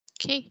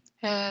Okay,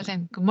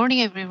 then good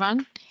morning,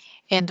 everyone,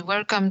 and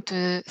welcome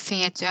to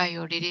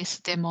ThinEdge.io release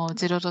demo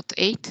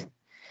 0.8.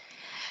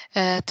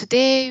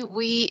 Today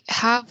we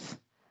have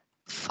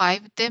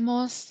 5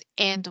 demos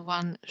and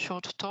 1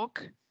 short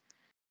talk.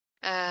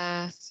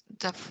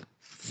 The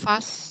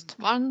first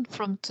one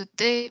from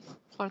today,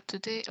 oh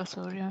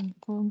sorry, I'm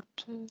going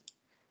to,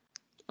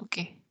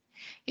 okay.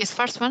 Yes,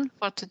 first one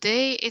for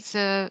today is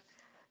a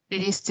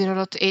release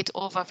 0.8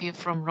 overview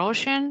from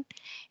Roshan,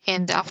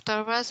 and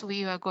afterwards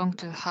we are going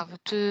to have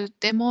 2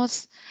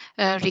 demos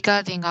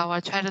regarding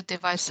our child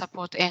device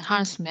support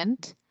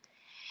enhancement.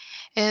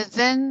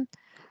 Then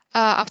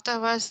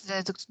afterwards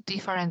the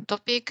different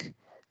topic,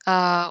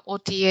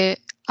 OTA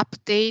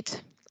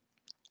update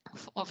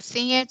of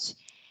ThinEdge,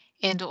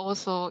 and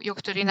also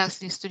Yocto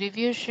Linux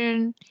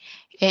distribution,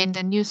 and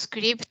a new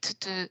script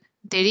to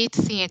delete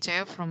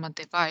ThinEdge from a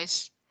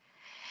device.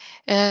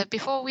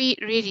 Before we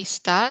really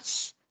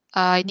start,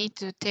 I need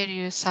to tell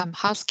you some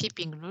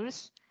housekeeping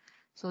rules.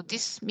 So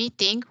this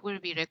meeting will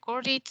be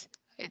recorded.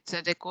 It's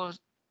a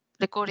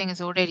recording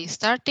is already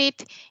started,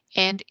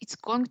 and it's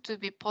going to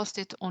be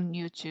posted on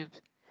YouTube.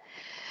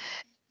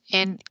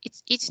 And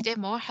each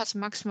demo has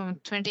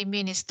maximum 20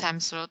 minutes time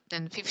slot,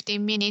 and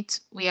 15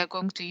 minutes we are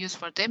going to use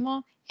for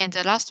demo, and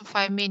the last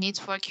 5 minutes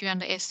for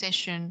Q&A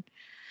session.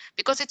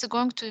 Because it's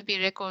going to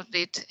be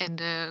recorded and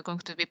going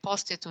to be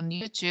posted on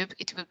YouTube,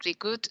 it will be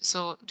good.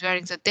 So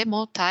during the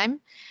demo time,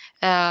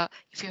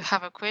 if you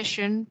have a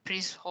question,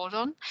 please hold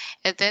on,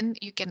 and then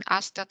you can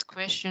ask that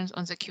questions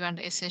on the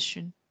Q&A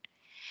session.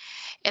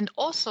 And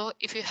also,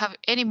 if you have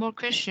any more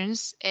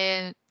questions,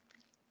 even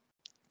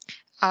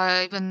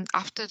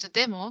after the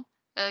demo,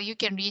 you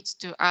can reach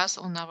to us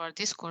on our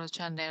Discord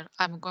channel.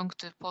 I'm going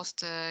to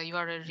post the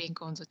URL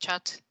link on the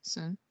chat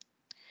soon.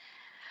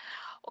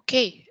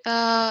 Okay,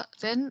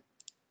 then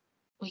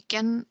we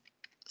can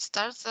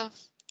start the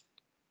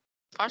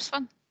first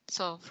one.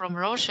 So from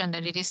Roshan,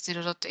 the release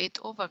 0.8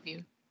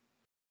 overview.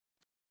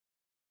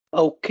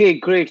 Okay,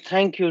 great.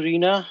 Thank you,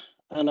 Rina.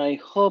 And I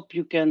hope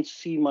you can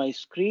see my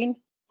screen.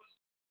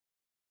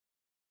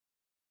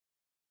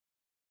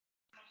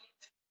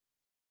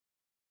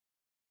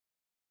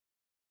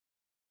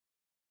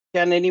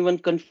 Can anyone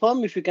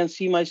confirm if you can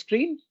see my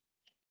screen?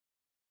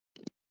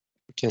 You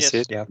can see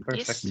it. Yeah,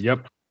 perfect. Yes.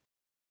 Yep.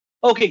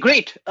 Okay,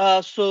 great.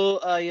 So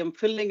I am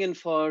filling in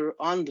for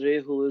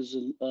Andre, who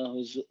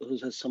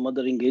has some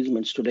other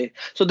engagements today.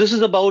 So this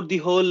is about the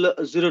whole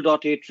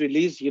 0.8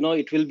 release.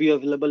 It will be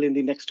available in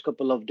the next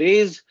couple of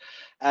days,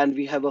 and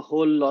we have a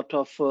whole lot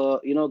of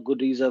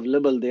goodies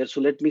available there.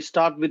 So let me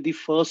start with the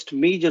first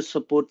major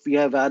support we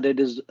have added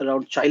is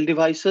around child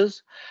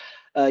devices.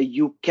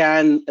 You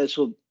can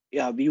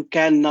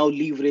now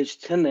leverage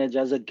ThinEdge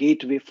as a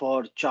gateway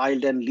for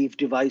child and leaf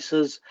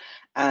devices,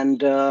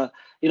 and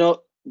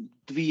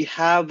we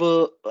have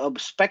a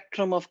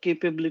spectrum of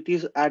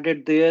capabilities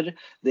added there.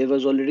 There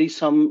was already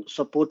some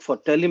support for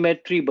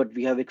telemetry, but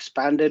we have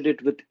expanded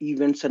it with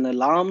events and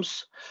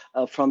alarms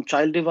from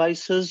child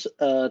devices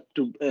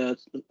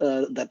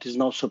that is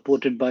now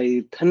supported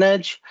by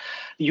ThinEdge.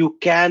 You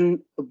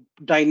can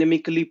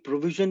dynamically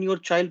provision your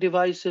child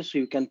devices, so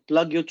you can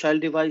plug your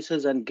child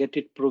devices and get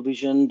it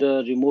provisioned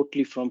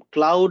remotely from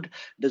cloud.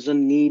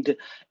 Doesn't need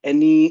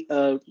any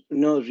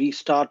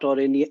restart or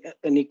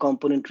any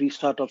component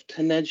restart of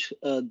ThinEdge.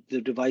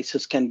 The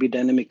devices can be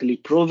dynamically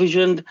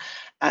provisioned,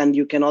 and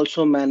you can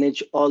also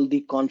manage all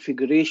the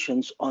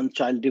configurations on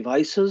child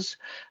devices.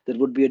 There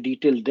would be a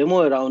detailed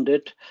demo around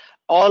it.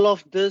 All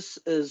of this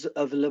is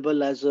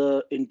available as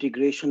a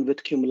integration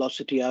with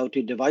Cumulocity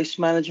IoT device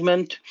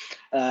management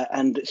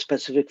and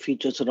specific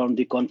features around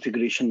the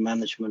configuration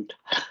management.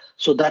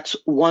 So that's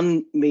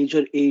one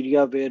major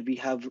area where we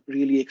have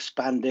really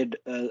expanded,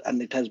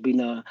 and it has been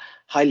a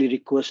highly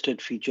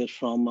requested feature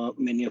from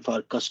many of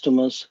our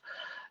customers.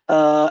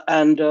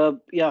 The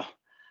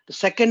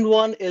second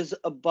one is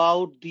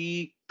about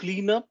the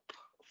cleanup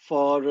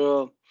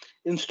for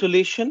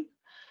installation.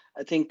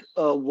 I think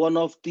one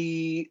of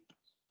the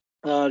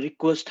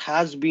request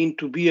has been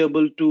to be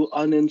able to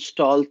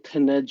uninstall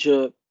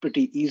ThinEdge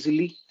pretty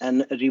easily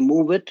and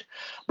remove it,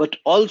 but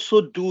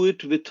also do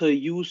it with a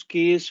use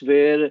case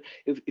where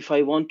if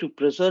I want to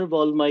preserve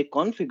all my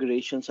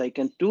configurations, I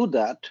can do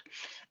that.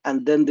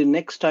 And then the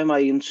next time I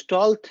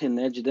install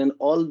ThinEdge, then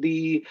all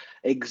the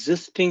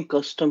existing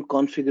custom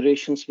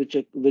configurations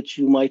which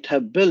you might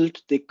have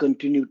built, they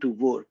continue to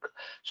work.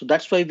 So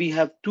that's why we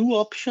have 2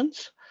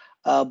 options,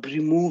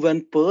 remove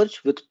and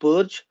purge. With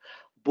purge,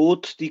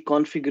 both the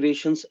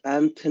configurations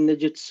and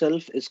ThinEdge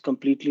itself is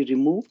completely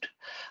removed.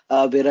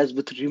 Whereas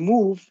with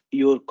remove,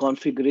 your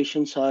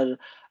configurations are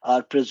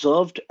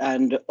preserved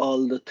and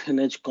all the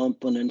ThinEdge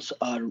components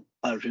are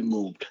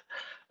removed.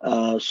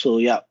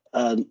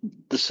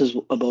 This is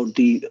about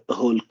the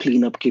whole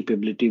cleanup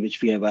capability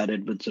which we have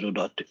added with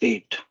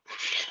 0.8.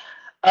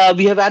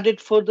 We have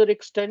added further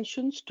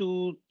extensions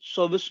to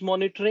service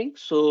monitoring.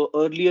 So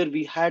earlier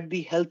we had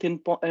the health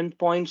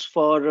endpoints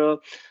for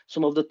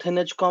some of the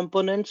ThinEdge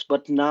components,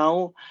 but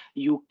now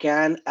you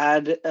can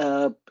add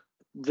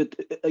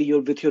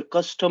with your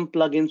custom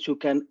plugins, you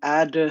can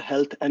add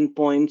health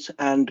endpoints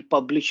and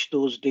publish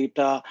those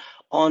data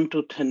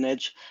onto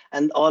ThinEdge,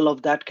 and all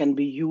of that can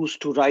be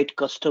used to write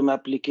custom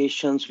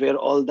applications where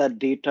all that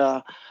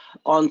data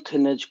on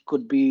ThinEdge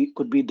could be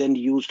then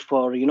used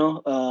for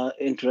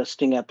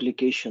interesting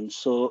applications.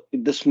 So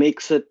this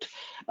makes it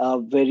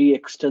very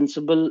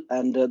extensible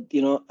and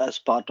as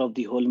part of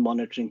the whole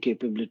monitoring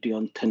capability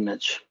on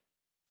ThinEdge.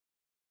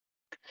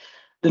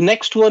 The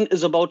next one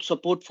is about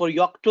support for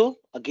Yocto.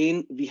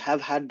 Again, we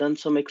have had done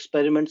some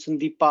experiments in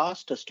the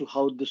past as to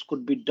how this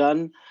could be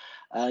done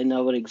in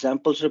our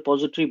examples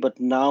repository, but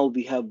now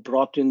we have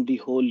brought in the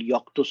whole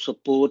Yocto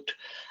support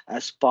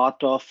as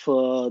part of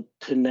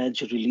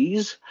ThinEdge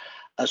release.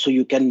 So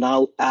you can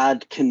now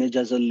add ThinEdge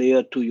as a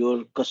layer to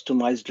your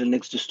customized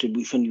Linux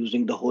distribution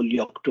using the whole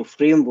Yocto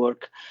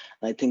framework.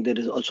 I think there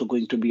is also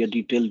going to be a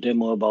detailed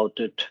demo about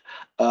it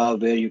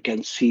where you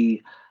can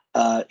see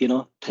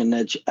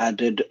ThinEdge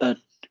added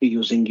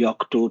using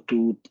Yocto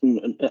to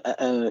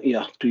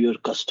to your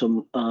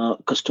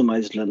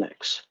customized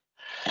Linux.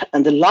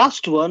 And the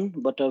last one,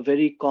 but a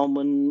very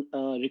common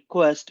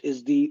request,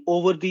 is the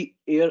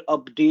over-the-air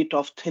update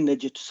of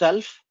ThinEdge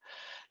itself.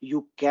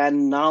 You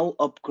can now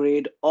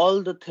upgrade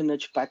all the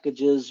ThinEdge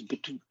packages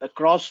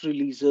across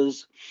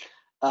releases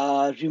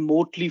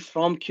remotely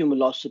from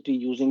Cumulocity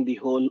using the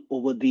whole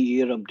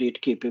over-the-air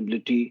update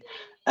capability.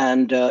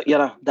 And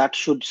that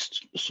should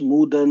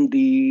smoothen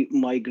the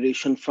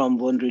migration from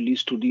one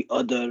release to the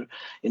other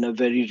in a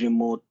very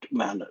remote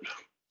manner.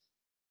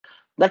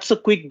 That's a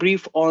quick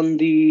brief on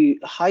the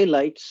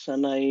highlights.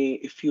 And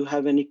if you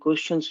have any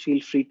questions,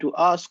 feel free to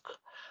ask,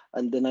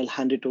 and then I'll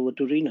hand it over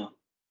to Rina.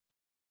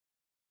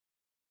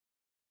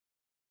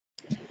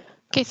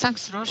 Okay,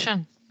 thanks,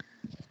 Roshan.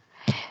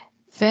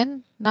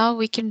 Then now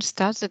we can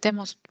start the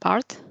demo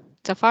part.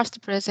 The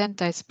first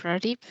presenter is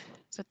Pradeep.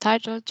 The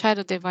title,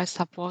 Child Device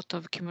Support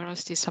of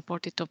Cumulocity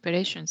Supported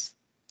Operations.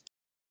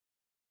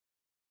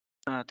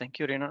 Thank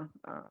you, Rina.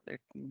 Let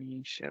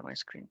me share my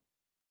screen.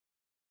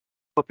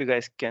 Hope you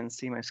guys can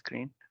see my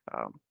screen.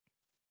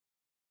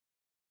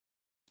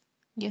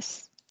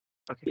 Yes.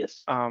 Okay.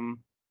 Yes.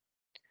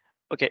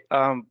 Okay.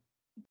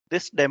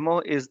 This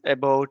demo is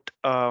about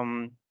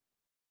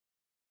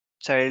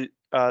child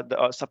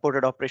the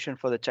supported operation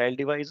for the child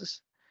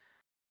devices.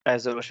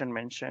 As Roshan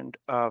mentioned,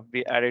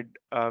 we added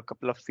a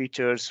couple of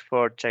features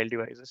for child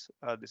devices.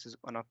 This is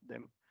one of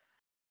them.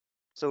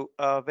 So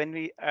when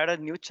we add a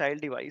new child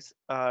device,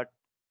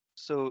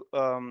 to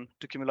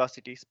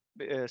Cumulocity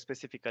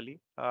specifically,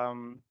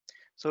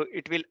 so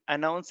it will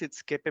announce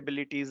its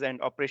capabilities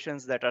and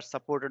operations that are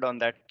supported on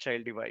that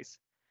child device.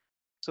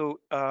 So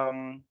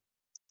when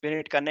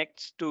it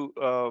connects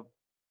to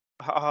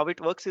how it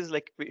works is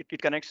like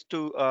it connects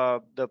to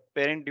the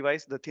parent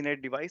device, the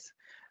ThinEdge device.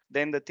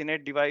 Then the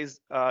ThinEdge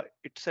device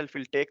itself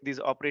will take these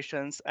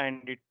operations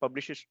and it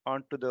publishes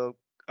onto the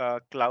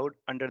cloud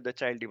under the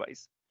child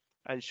device.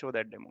 I'll show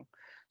that demo.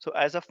 So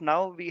as of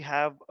now, we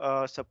have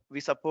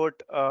we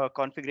support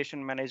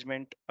configuration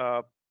management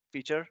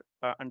feature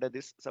under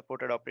this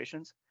supported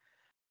operations.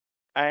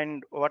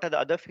 And what are the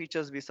other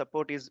features we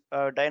support is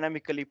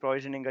dynamically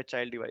provisioning a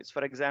child device.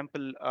 For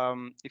example,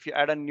 if you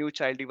add a new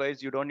child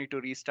device, you don't need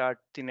to restart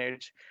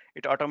ThinEdge.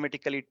 It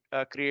automatically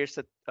creates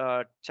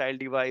a child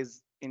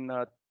device in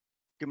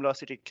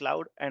Cumulocity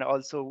Cloud, and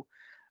also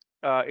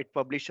it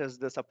publishes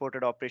the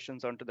supported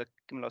operations onto the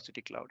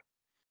Cumulocity Cloud.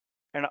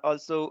 And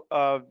also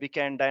we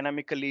can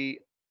dynamically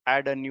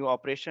add a new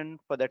operation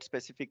for that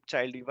specific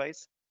child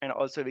device, and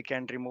also we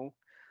can remove.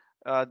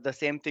 The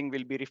same thing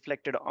will be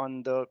reflected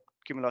on the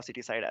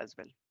Cumulocity side as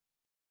well.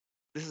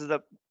 This is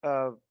the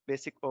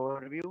basic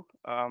overview.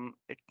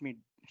 Let me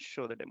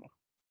show the demo.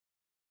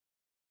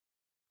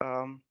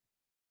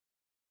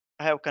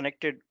 I have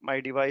connected my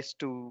device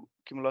to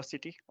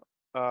Cumulocity.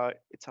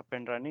 It's up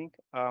and running.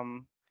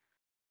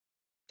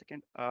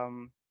 Second.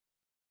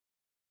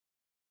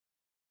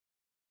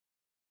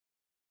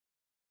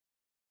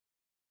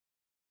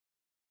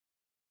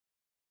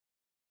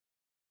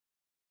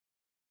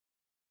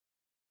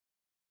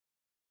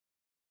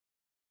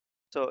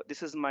 So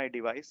this is my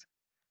device.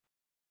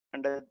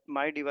 Under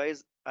my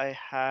device, I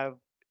have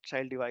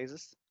child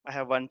devices. I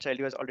have one child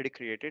device already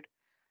created.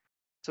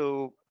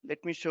 So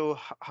let me show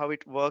how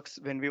it works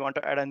when we want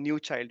to add a new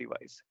child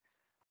device.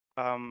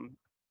 For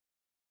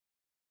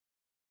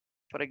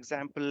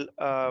example,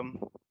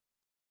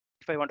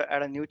 if I want to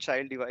add a new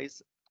child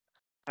device,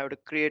 I have to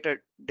create a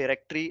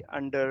directory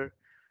under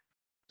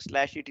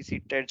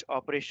 /etc tedge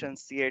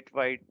operations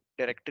c8y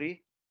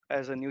directory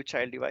as a new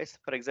child device.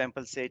 For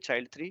example, say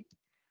child3.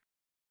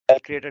 I'll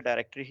create a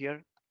directory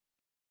here.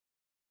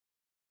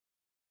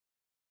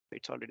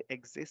 It already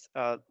exists.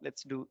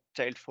 Let's do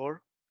child4. What's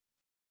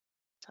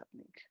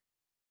happening?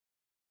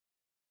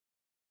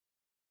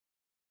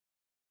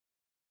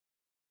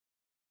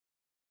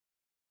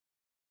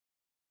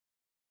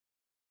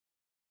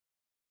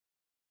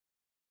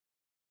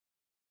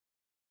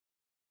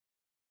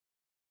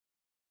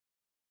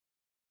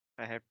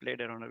 I have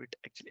played around a bit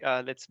actually.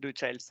 Let's do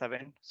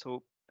child7.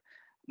 So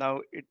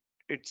now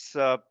it's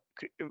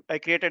I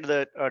created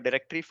the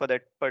directory for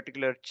that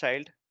particular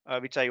child,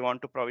 which I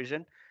want to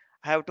provision.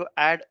 I have to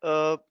add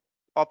a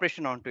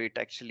operation onto it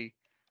actually.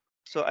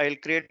 So I'll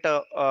create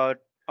a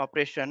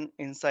operation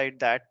inside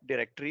that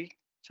directory,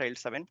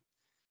 child7.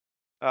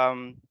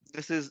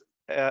 This is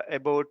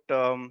about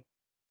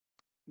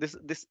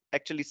this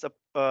actually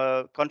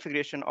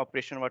configuration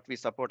operation what we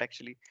support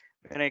actually.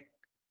 When I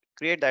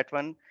create that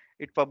one,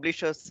 it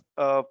publishes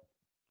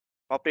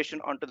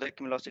operation onto the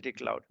Cumulocity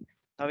cloud.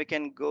 Now we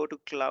can go to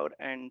cloud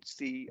and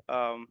see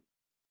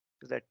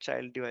that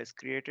child device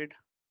created.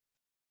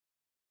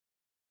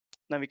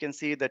 Now we can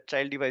see the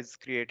child device is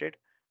created.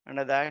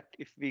 Under that,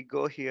 if we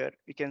go here,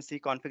 we can see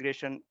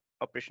configuration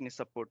operation is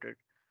supported.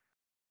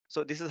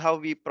 So this is how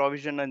we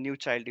provision a new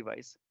child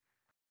device.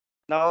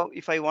 Now,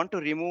 if I want to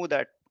remove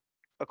that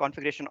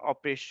configuration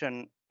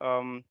operation,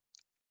 if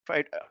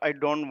I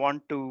don't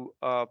want to,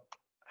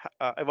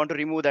 I want to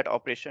remove that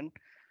operation.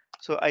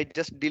 So I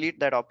just delete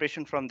that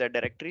operation from that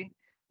directory.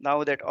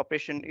 Now that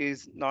operation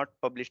is not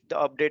published. The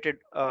updated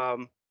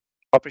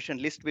operation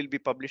list will be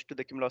published to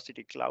the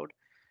Cumulocity cloud.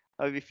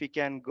 If we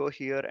can go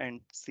here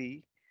and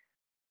see,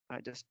 I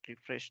just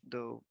refresh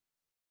the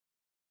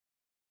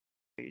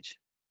page.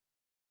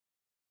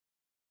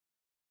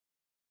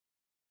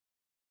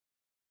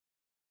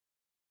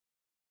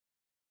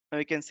 Now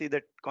we can see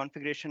that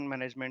configuration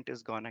management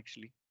is gone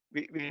actually.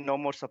 We no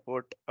more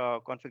support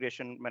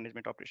configuration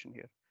management operation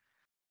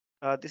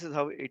here. This is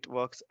how it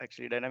works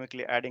actually,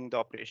 dynamically adding the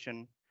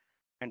operation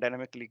and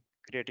dynamically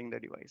creating the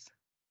device.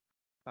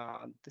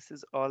 This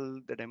is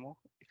all the demo.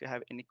 If you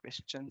have any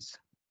questions.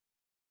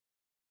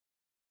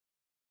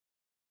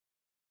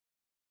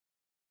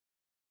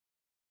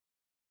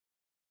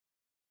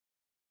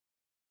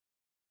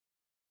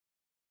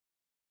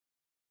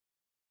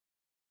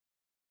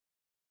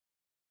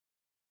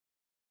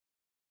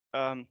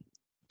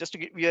 Just to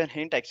give you a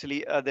hint,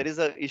 actually, there is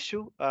an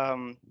issue.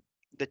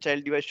 The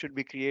child device should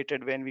be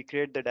created when we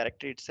create the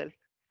directory itself.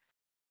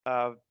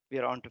 We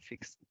are on to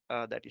fix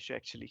that issue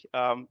actually.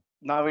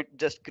 Now it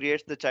just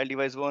creates the child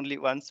device only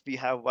once we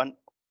have one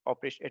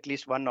operation, at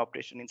least one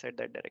operation inside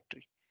that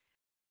directory.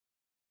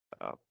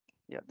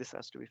 Yeah, this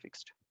has to be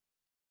fixed.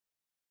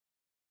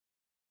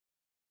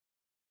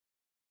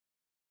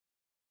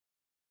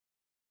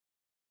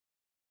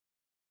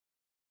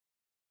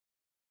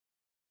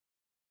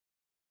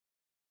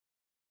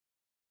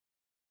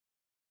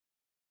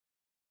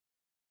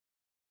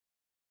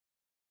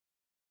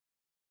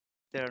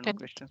 There are no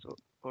questions.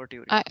 Over to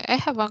you. I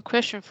have one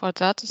question for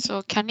that.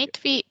 So can it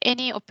be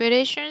any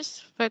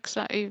operations, for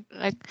example,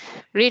 like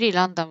really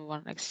random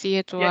one, like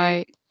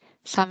C8Y,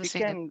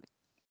 something?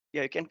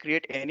 You can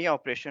create any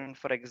operation,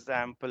 for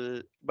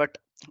example, but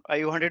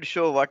I wanted to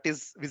show what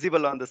is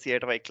visible on the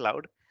C8Y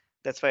cloud.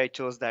 That's why I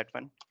chose that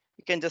one.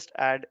 You can just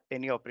add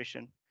any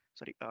operation.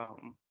 Sorry, it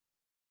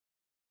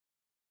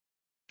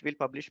will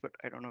publish, but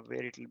I don't know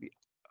where it will be,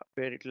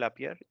 where it will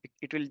appear.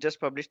 It will just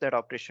publish that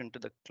operation to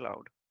the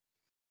cloud.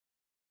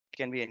 It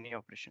can be any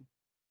operation.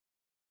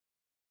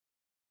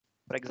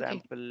 For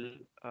example,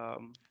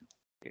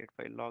 create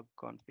file log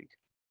config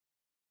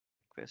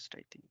request,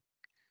 I think.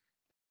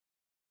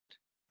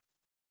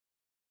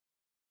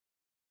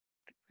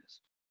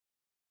 Request.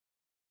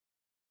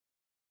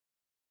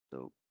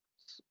 So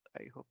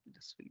I hope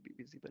this will be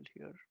visible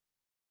here.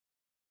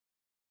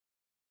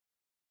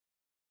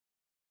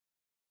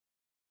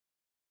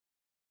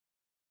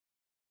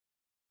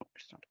 No,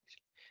 it's not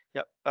actually.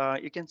 Yeah,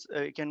 you can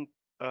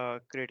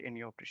create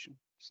any operation.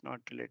 It's not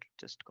related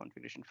just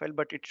configuration file,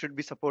 but it should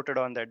be supported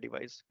on that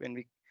device when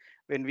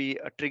we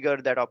trigger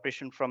that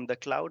operation from the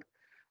cloud.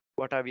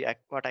 What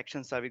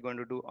actions are we going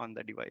to do on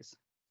the device?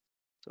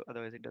 So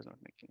otherwise, it does not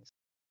make sense.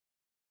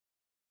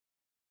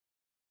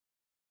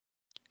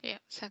 Yeah,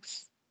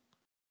 thanks.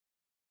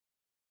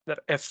 The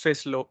F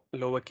is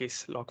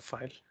lowercase log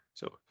file.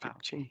 So if you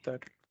change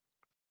that.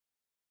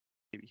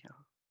 Maybe, yeah.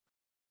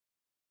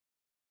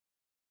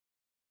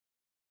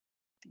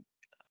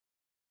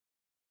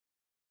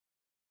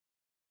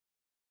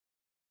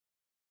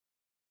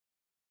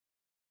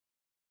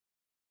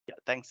 Yeah,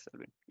 thanks,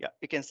 Alvin. Yeah,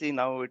 you can see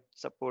now it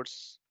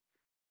supports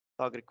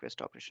log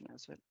request operation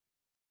as well.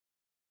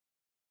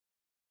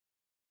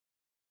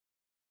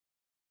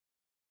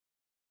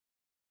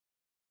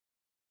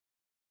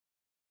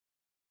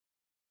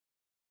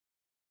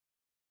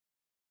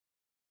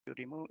 To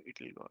remove, it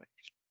will go away.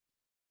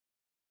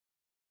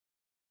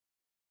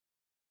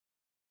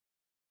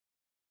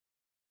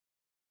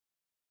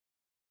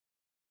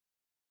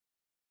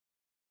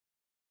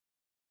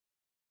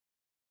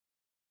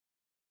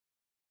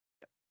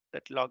 Yeah,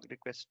 that log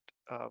request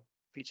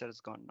feature is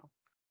gone now.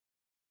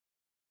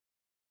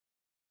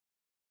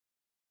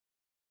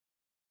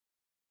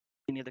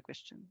 Any other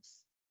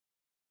questions?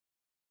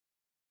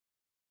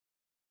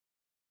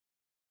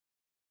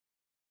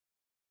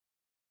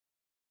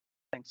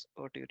 Thanks.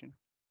 Over to you, Rina.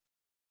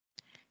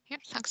 Yeah,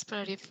 thanks,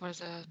 Pradi, for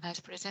the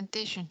nice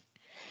presentation.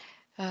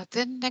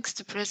 Then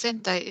next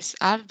presenter is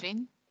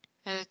Alvin,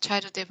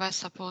 child device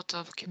support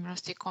of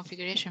Cumulocity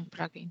configuration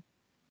plugin.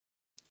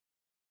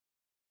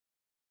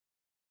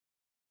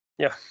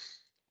 Yeah,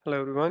 hello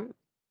everyone.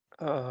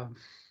 So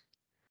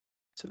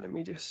let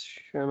me just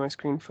share my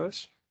screen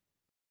first.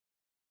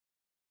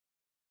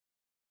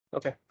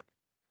 Okay.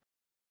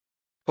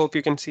 Hope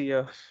you can see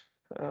a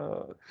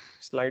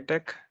slide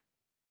deck.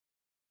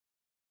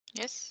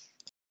 Yes.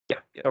 Yeah.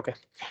 Okay.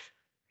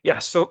 Yeah.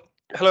 So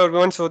hello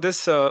everyone. So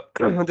this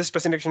this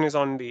presentation is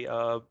on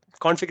the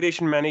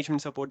configuration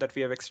management support that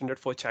we have extended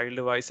for child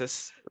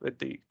devices with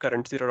the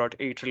current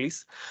 0.8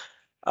 release.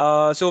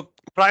 So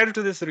prior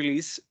to this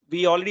release,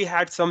 we already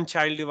had some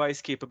child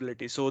device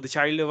capability. So the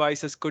child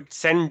devices could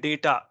send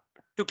data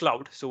to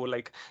cloud. So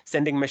like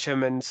sending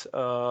measurements,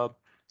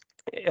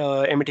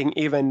 emitting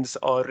events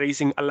or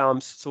raising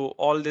alarms. So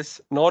all this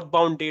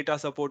northbound data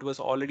support was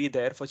already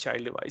there for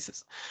child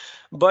devices.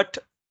 But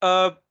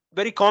a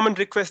very common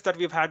request that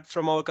we've had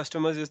from our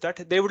customers is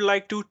that they would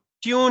like to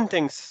tune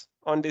things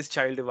on these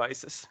child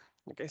devices.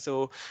 Okay,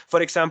 so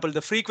for example,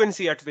 the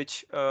frequency at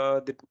which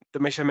the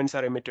measurements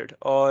are emitted,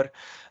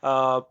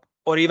 uh,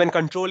 or even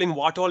controlling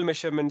what all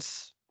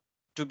measurements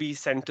to be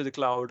sent to the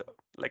cloud,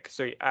 like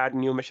so add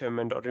new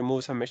measurement or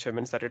remove some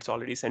measurements that it's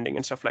already sending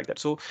and stuff like that.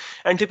 So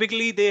and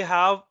typically they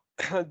have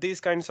these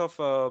kinds of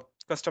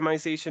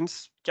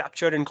customizations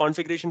captured in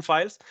configuration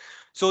files,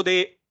 so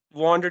they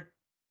wanted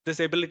this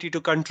ability to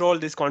control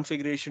these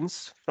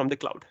configurations from the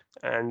cloud.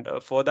 And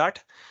for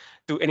that,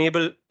 to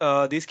enable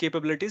these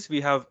capabilities,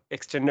 we have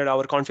extended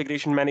our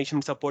configuration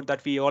management support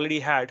that we already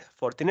had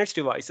for thin edge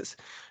devices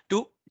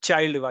to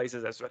child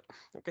devices as well.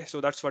 Okay, so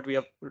that's what we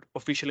are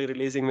officially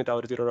releasing with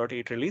our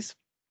 0.8 release.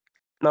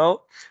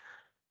 Now,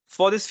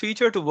 for this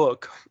feature to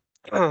work,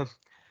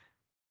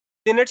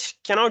 Linux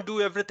cannot do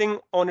everything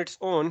on its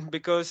own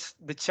because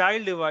the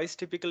child device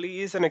typically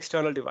is an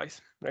external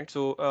device, right?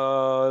 So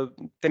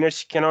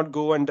Linux cannot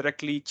go and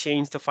directly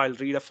change the file,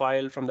 read a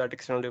file from that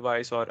external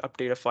device or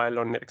update a file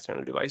on the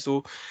external device.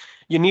 So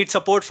you need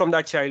support from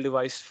that child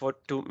device for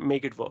to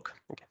make it work.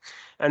 Okay.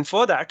 And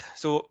for that,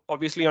 so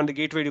obviously on the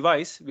gateway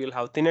device, we'll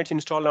have ThinEdge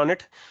installed on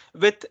it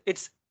with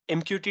its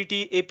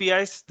MQTT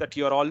APIs that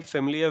you're all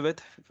familiar with,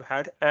 if you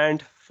had.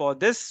 And for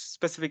this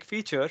specific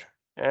feature,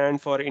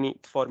 and for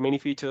many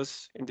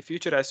features in the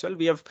future as well,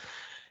 we have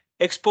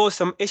exposed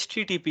some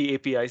HTTP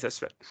APIs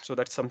as well. So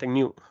that's something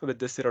new with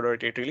this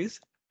 0.8 release.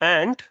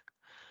 And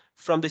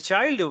from the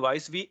child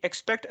device, we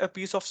expect a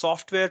piece of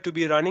software to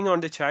be running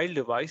on the child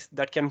device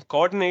that can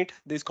coordinate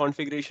these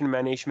configuration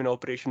management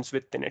operations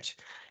with ThinEdge.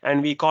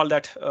 And we call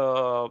that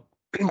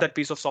that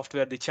piece of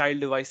software the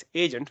child device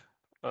agent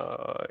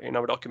in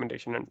our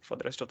documentation and for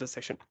the rest of the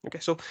session. Okay,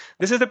 so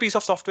this is the piece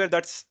of software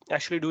that's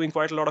actually doing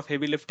quite a lot of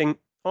heavy lifting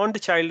on the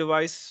child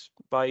device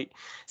by,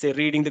 say,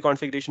 reading the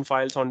configuration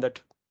files on that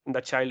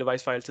child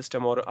device file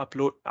system or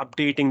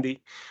updating the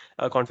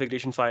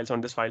configuration files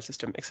on this file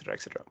system, etc.,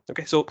 etc.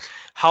 Okay, so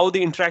how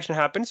the interaction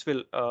happens,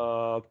 we'll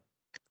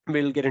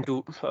get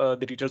into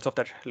the details of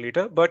that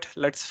later. But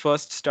let's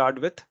first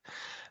start with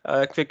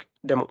a quick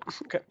demo.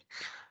 Okay,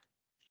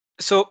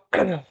 so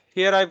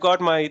here I've got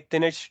my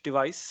ThinEdge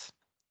device,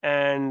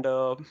 and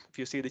if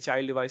you see the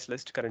child device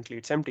list, currently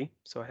it's empty,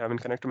 so I haven't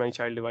connected my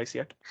child device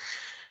yet.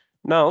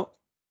 Now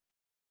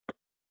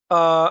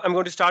I'm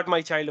going to start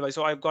my child device.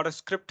 So I've got a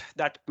script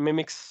that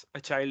mimics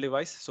a child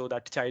device, so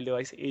that child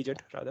device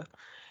agent rather.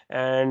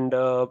 And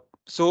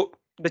so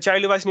the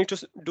child device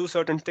needs to do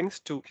certain things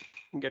to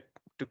get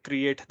to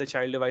create the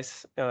child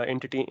device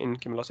entity in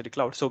Cumulocity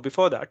Cloud. So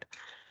before that,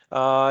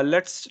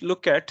 let's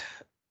look at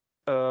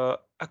a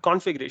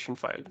configuration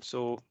file.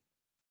 So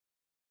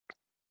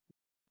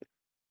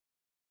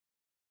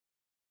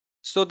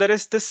there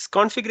is this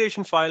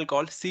configuration file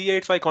called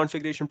C85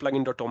 configuration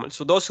plugin.toml.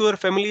 So those who are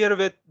familiar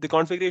with the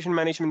configuration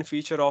management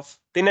feature of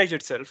ThinEdge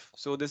itself,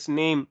 so this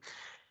name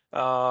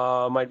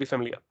might be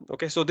familiar.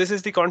 Okay, so this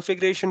is the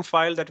configuration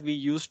file that we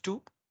use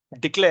to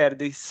declare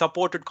the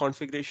supported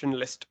configuration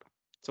list.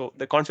 So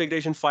the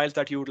configuration files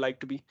that you would like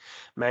to be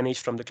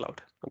managed from the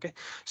cloud. Okay,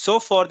 so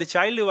for the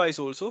child device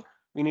also,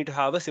 we need to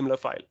have a similar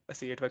file, a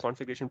C85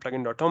 configuration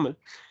plugin.toml.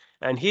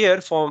 And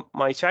here for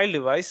my child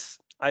device,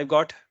 I've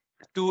got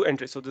two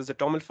entries. So this is a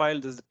TOML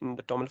file, this is in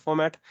the TOML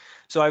format.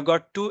 So I've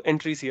got two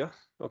entries here.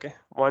 Okay,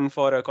 one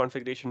for a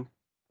configuration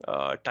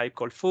type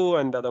called foo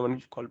and the other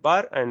one called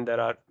bar, and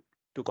there are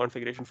two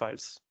configuration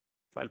files,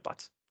 file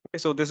paths. Okay,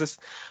 so this is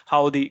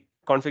how the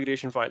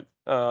configuration file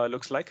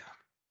looks like.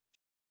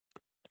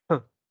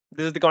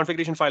 This is the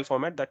configuration file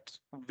format that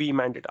we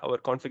mandate, our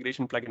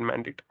configuration plugin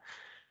mandate.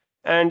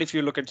 And if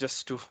you look at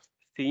just to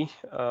see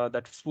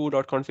that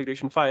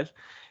foo.configuration file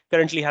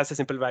currently has a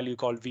simple value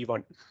called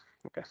v1.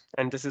 Okay,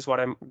 and this is what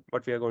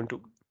we are going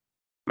to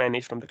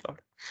manage from the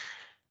cloud.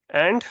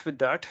 And with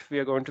that, we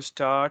are going to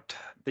start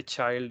the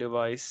child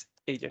device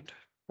agent.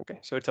 Okay,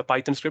 so it's a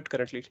Python script.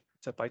 Currently,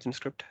 it's a Python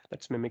script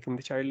that's mimicking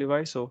the child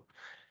device. So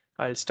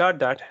I'll start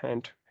that,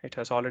 and it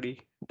has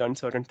already done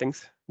certain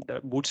things, the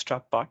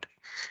bootstrap part.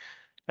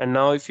 And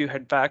now if you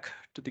head back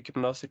to the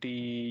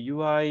Cumulocity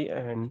UI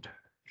and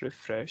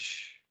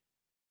refresh,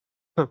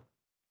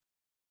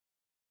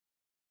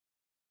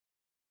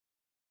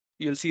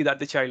 you'll see that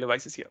the child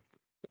device is here.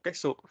 Okay,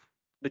 so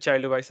the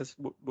child device has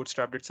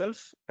bootstrapped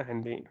itself,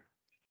 and the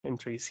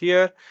entry is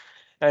here.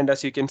 And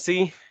as you can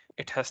see,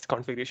 it has the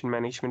configuration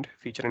management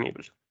feature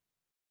enabled.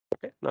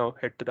 Okay, now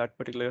head to that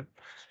particular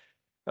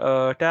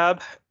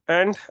tab,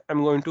 and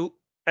I'm going to,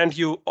 and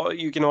you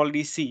can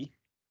already see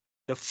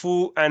the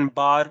foo and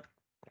bar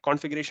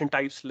configuration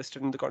types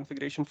listed in the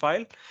configuration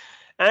file,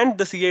 and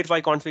the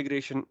C8Y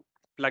configuration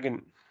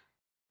plugin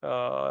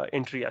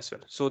entry as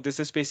well. So this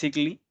is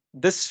basically,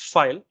 this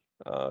file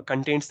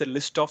contains the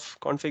list of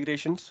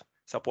configurations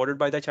supported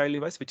by the child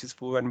device, which is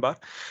foo and bar.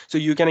 So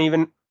you can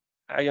even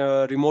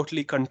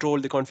remotely control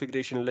the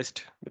configuration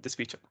list with this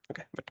feature.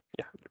 Okay, but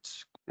yeah,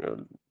 let's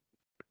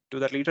do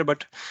that later.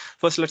 But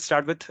first, let's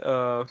start with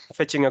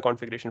fetching a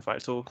configuration file.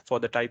 So for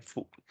the type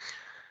foo,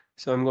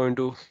 so I'm going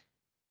to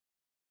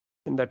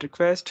send that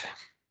request,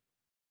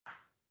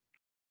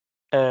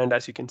 and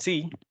as you can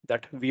see,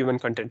 that v1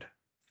 content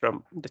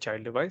from the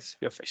child device,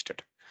 we have fetched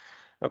it.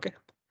 Okay,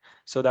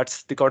 so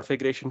that's the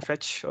configuration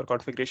fetch or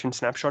configuration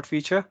snapshot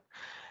feature.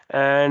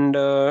 And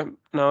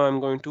now I'm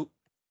going to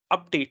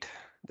update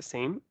the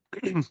same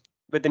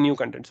with the new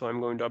content. So I'm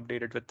going to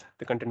update it with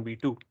the content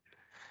v2.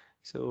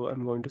 So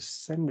I'm going to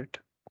send it.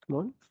 Come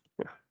on,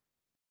 yeah,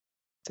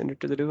 send it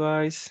to the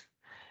device,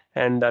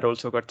 and that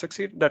also got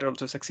succeed. That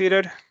also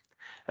succeeded.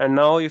 And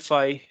now if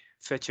I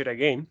fetch it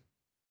again,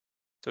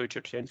 so it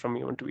should change from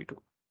v1 to v2.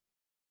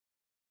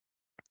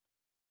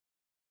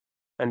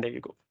 And there you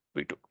go,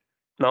 v2.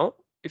 Now,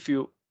 if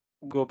you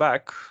go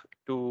back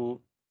to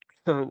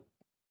the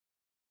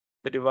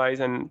device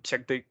and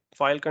check the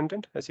file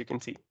content, as you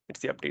can see, it's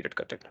the updated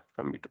content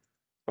from v2.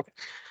 Okay,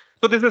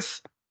 so this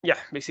is, yeah,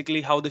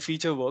 basically how the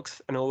feature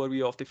works, an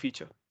overview of the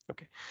feature.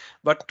 Okay,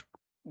 but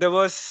there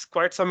was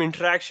quite some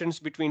interactions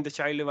between the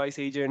child device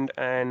agent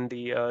and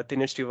the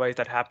thin-edge device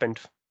that happened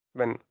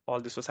when all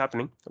this was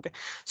happening. Okay,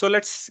 so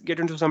let's get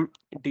into some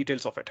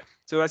details of it.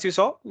 So as you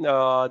saw,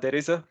 there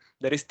is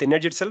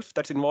thin-edge itself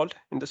that's involved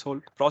in this whole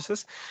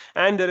process,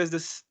 and there is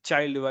this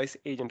child device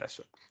agent as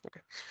well.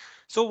 Okay,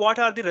 so what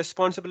are the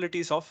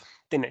responsibilities of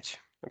thin-edge?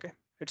 Okay,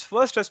 its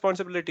first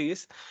responsibility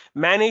is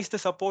manage the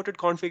supported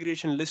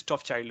configuration list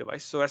of child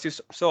device. So as you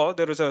saw,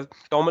 there was a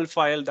toml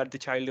file that the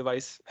child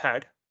device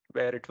had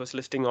where it was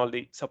listing all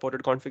the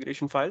supported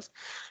configuration files.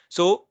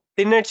 So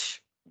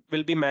thin-edge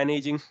will be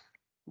managing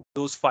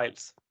those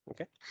files.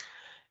 Okay,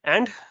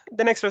 and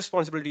the next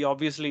responsibility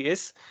obviously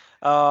is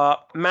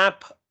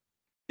map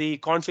the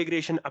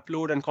configuration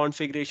upload and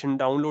configuration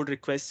download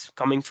requests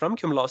coming from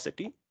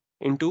Cumulocity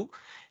into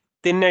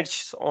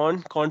thin-edge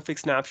on config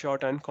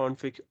snapshot and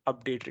config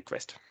update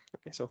request.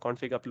 Okay, so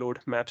config upload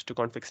maps to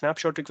config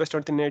snapshot request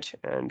on thin-edge,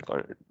 and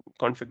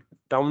config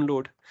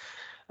download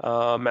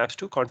maps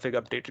to config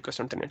update request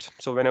on thin-edge.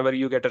 So whenever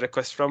you get a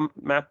request from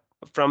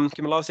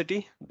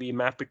Cumulocity, we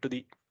map it to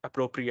the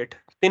appropriate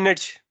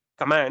thin-edge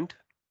command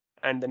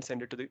and then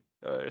send it to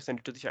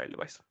the child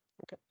device.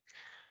 Okay,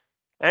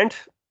 and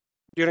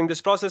during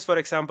this process, for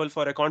example,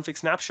 for a config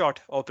snapshot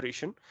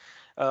operation,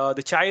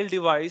 the child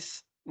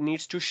device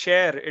needs to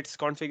share its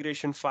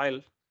configuration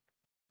file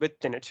with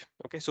thin-edge.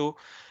 Okay, so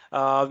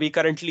we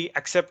currently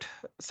accept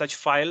such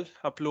file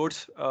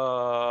uploads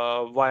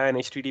via an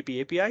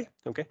HTTP API.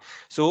 Okay,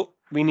 so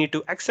we need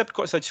to accept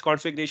such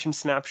configuration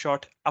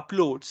snapshot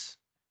uploads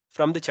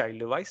from the child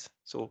device.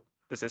 So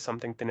this is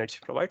something thin-edge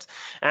provides,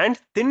 and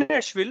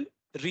thin-edge will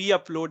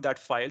re-upload that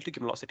file to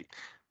Cumulocity.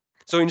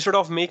 So instead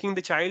of making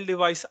the child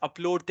device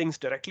upload things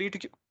directly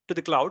to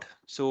the cloud,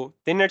 so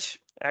thin-edge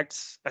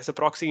acts as a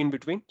proxy in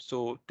between.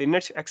 So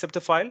thin-edge accepts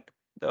the file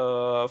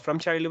from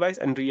child device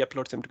and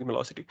re-uploads them to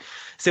Cumulocity.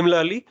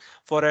 Similarly,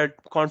 for a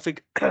config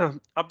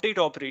update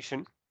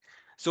operation,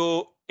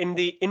 so in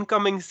the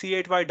incoming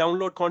C8Y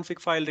download config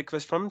file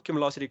request from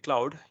Cumulocity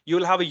Cloud, you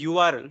will have a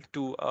URL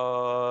to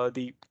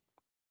the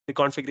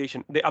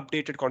configuration, the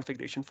updated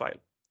configuration file.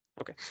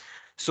 Okay,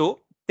 so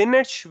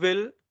thin-edge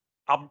will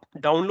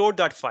download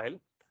that file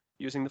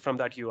using from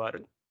that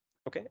URL.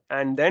 Okay,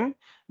 and then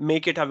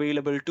make it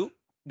available to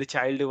the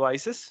child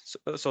devices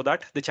so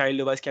that the child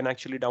device can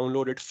actually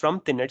download it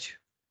from thin-edge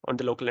on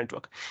the local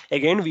network.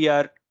 Again, we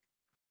are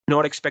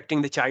not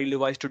expecting the child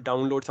device to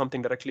download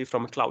something directly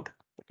from a cloud.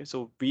 Okay,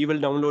 so we will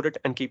download it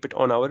and keep it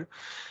on our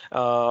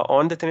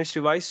on the thin-edge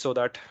device so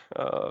that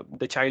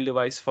the child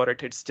device for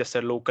it, it's just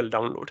a local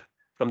download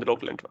from the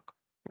local network.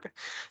 Okay,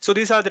 so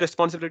these are the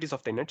responsibilities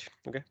of thin-edge.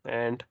 Okay,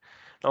 and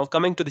now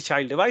coming to the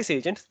child device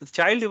agent, the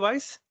child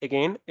device,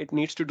 again, it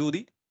needs to do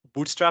the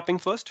bootstrapping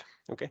first.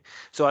 Okay,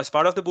 so as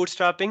part of the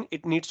bootstrapping,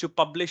 it needs to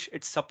publish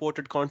its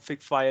supported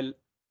config file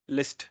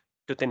list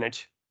to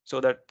thin-edge.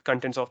 So that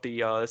contents of the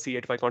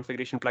C8Y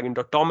configuration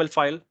plugin.toml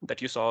file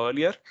that you saw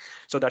earlier.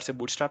 So that's a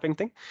bootstrapping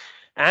thing,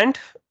 and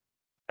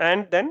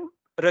then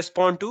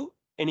respond to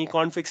any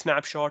config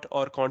snapshot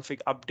or config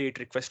update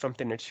request from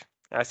thin-edge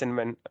as and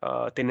when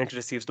thin-edge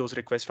receives those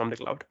requests from the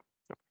cloud.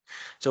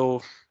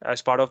 So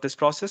as part of this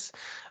process,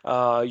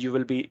 you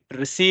will be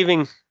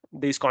receiving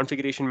these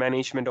configuration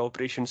management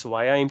operations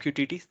via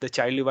MQTT. The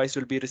child device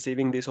will be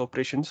receiving these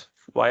operations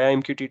via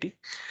MQTT.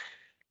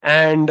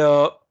 And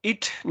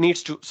it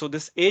needs to, so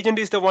this agent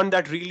is the one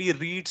that really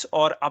reads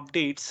or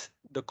updates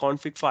the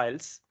config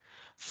files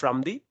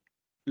from the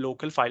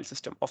local file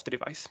system of the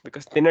device,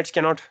 because the Linux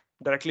cannot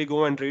directly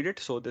go and read it.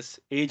 So this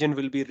agent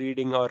will be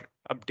reading or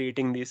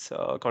updating these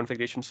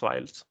configuration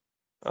files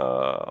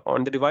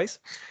on the device,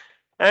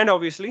 and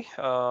obviously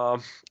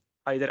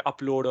either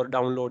upload or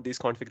download these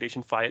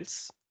configuration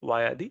files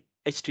via the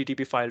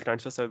HTTP file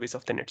transfer service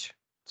of the Linux.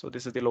 So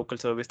this is the local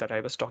service that I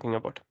was talking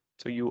about.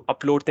 So you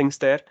upload things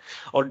there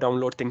or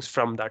download things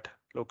from that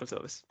local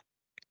service.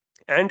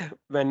 And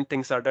when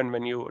things are done,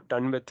 when you're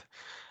done with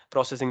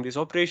processing this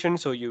operation,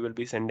 so you will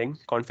be sending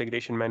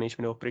configuration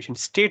management operation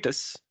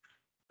status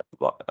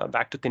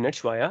back to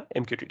Linux via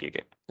MQTT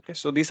again. Okay,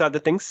 so these are the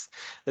things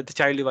that the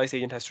child device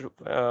agent has to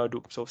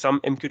do. So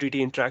some MQTT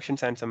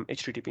interactions and some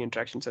HTTP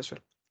interactions as well.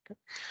 Okay.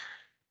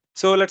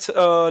 So let's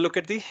look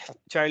at the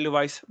child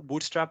device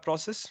bootstrap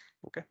process.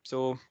 Okay,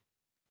 so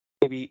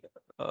maybe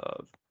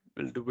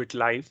we'll do it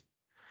live.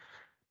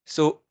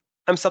 So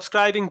I'm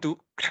subscribing to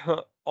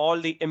all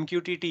the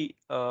MQTT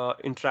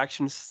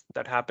interactions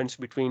that happens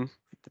between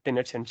the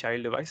Linux and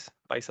child device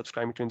by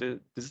subscribing to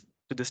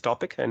this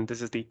topic, and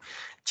this is the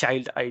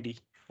child ID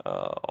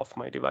of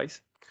my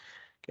device.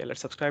 Okay,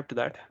 let's subscribe to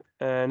that,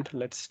 and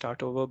let's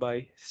start over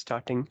by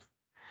starting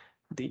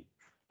the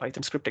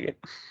Python script again.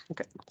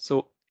 Okay,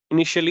 so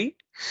initially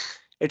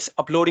it's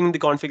uploading the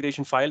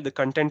configuration file, the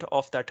content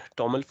of that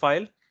toml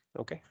file,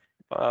 okay,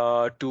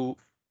 to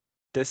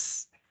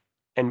this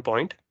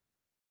endpoint.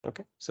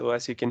 Okay, so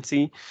as you can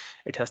see,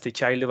 it has the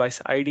child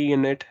device ID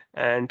in it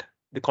and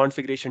the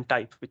configuration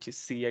type, which is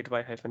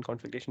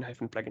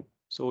c8y-configuration-plugin.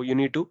 So you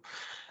need to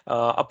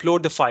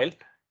upload the file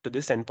to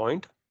this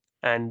endpoint,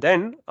 and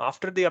then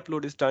after the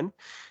upload is done,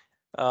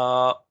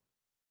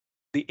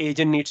 the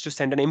agent needs to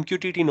send an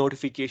MQTT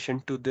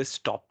notification to this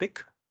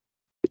topic,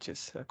 which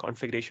is a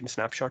configuration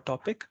snapshot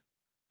topic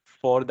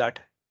for that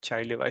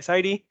child device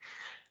ID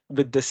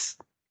with this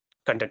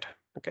content.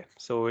 Okay,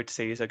 so it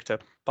says it's a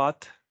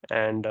path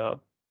and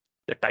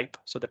the type.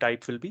 So the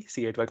type will be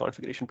C8Y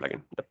configuration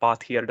plugin. The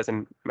path here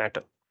doesn't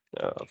matter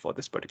for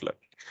this particular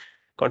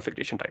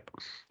configuration type.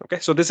 Okay,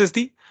 so this is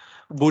the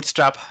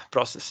bootstrap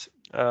process.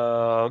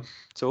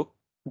 So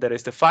there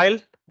is the file,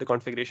 the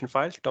configuration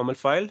file, toml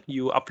file.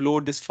 You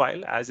upload this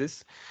file as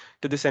is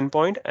to this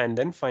endpoint, and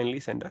then finally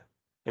send a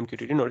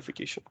MQTT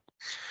notification.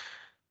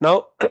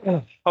 Now,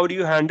 how do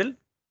you handle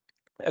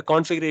a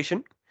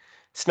configuration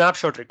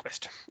snapshot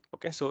request?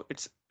 Okay, so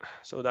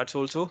that's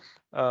also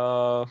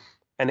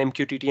an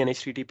MQTT and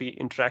HTTP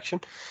interaction.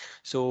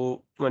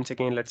 So once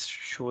again, let's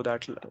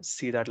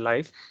see that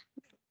live.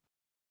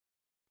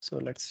 So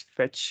let's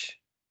fetch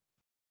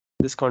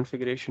this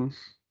configuration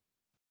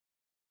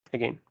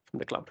again from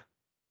the cloud.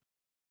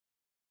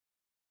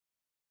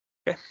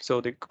 Okay,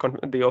 so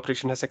the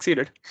operation has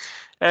succeeded.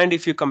 And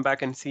if you come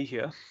back and see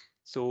here,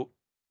 so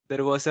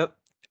there was a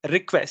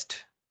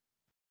request.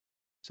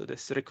 So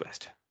this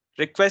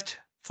request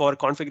for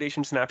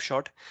configuration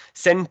snapshot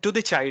sent to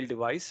the child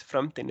device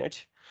from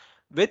Linux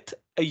with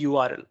a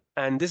URL,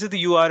 and this is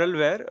the URL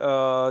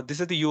where this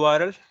is the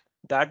URL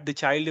that the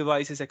child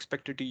device is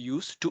expected to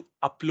use to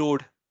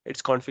upload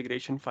its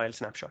configuration file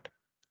snapshot.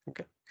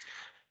 Okay,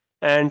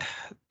 and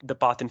the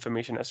path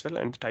information as well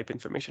and type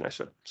information as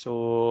well.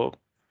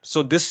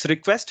 So this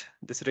request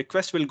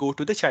will go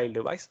to the child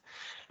device,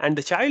 and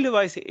the child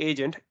device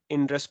agent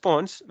in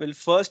response will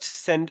first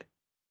send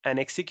an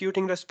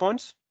executing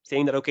response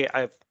saying that, okay,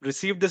 I've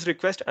received this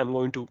request, I'm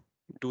going to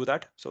do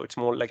that. So it's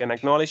more like an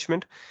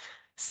acknowledgement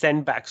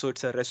send back. So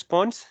it's a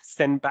response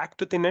send back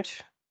to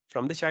Linux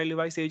from the child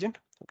device agent.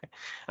 Okay,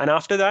 and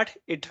after that,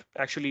 it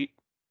actually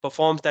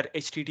performs that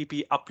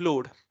HTTP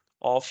upload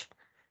of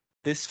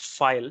this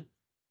file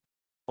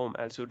home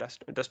as your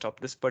desktop,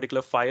 this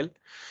particular file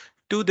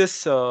to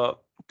this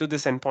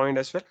endpoint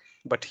as well.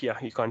 But yeah,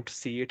 you can't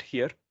see it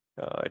here.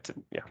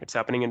 It's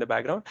happening in the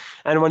background.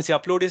 And once the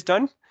upload is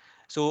done,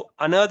 so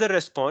another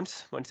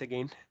response, once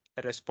again,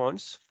 a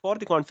response for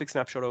the config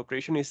snapshot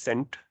operation is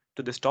sent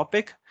to this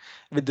topic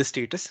with the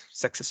status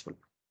successful.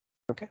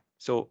 Okay,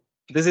 so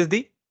this is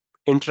the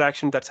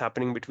interaction that's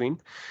happening between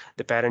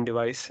the parent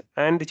device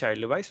and the child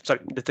device. Sorry,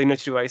 the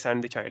Linux device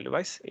and the child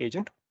device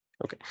agent.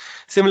 Okay,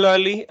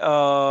 similarly,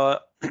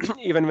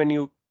 even when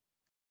you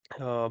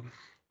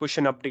push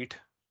an update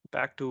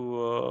back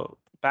to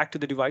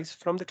the device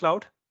from the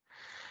cloud,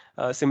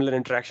 similar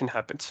interaction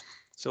happens.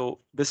 So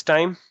this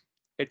time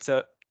it's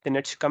a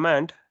Linux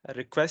command, a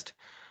request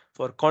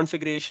for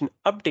configuration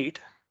update,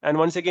 and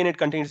once again it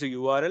contains the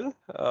URL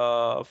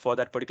for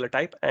that particular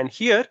type. And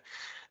here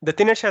the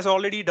Linux has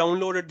already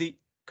downloaded the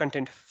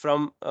content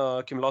from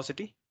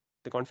Cumulocity,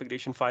 the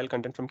configuration file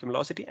content from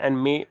Cumulocity,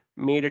 and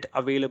made it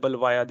available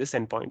via this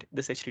endpoint,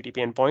 this HTTP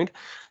endpoint,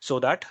 so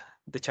that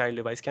the child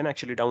device can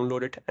actually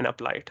download it and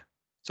apply it.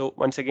 So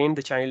once again,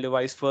 the child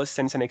device first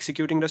sends an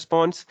executing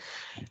response,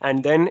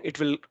 and then it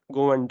will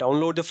go and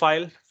download the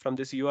file from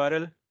this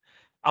URL,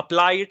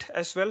 apply it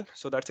as well.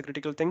 So that's a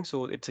critical thing.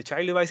 So it's a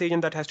child device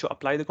agent that has to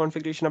apply the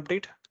configuration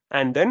update.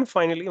 And then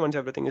finally, once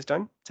everything is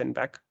done, send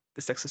back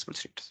the successful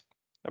status.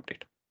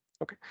 update.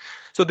 Okay,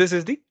 so this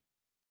is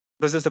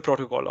the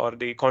protocol or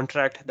the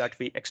contract that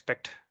we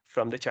expect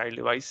from the child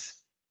device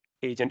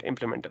agent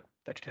implementer,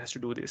 that it has to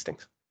do these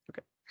things.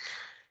 Okay,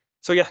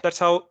 so yeah, that's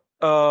how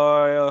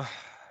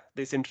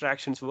these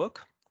interactions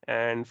work.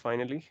 And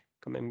finally,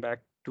 coming back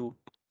to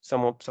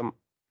some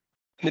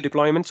the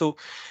deployment. So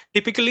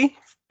typically,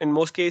 in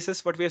most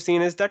cases, what we have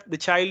seen is that the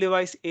child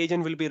device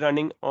agent will be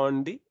running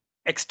on the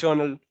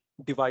external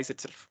device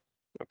itself.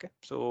 Okay,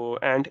 so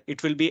and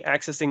it will be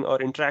accessing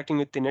or interacting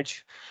with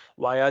ThinEdge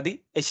via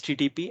the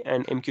HTTP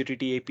and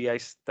MQTT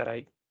APIs that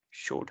I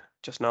showed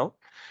just now.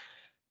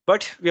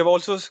 But we have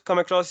also come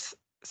across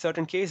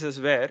certain cases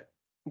where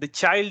the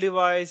child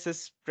device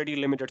is pretty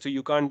limited, so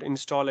you can't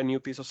install a new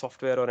piece of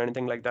software or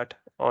anything like that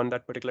on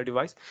that particular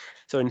device.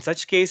 So in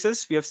such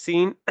cases, we have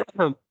seen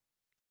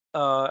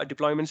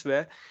deployments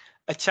where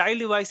a child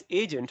device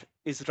agent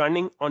is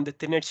running on the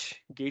ThinEdge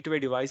gateway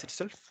device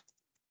itself.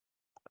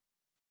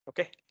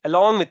 Okay,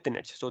 along with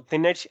ThinEdge. So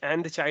ThinEdge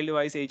and the child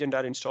device agent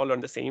are installed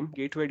on the same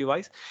gateway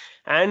device,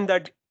 and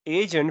that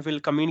agent will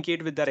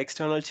communicate with that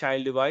external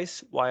child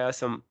device via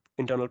some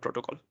internal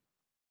protocol.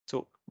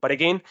 So, but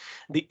again,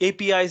 the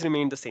APIs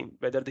remain the same.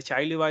 Whether the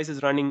child device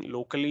is running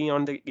locally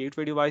on the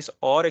gateway device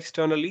or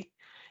externally,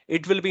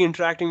 it will be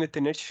interacting with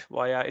ThinEdge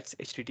via its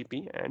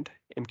HTTP and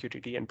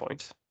MQTT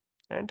endpoints.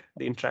 And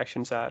the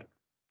interactions are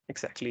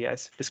exactly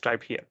as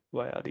described here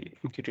via the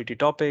MQTT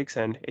topics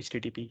and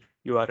HTTP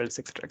URLs,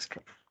 etc.,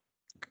 etc.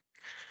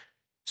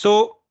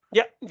 So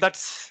yeah,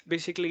 that's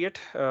basically it.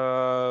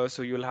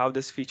 So you'll have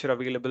this feature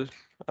available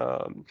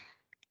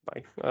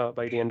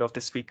by the end of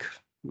this week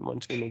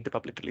once we make the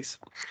public release.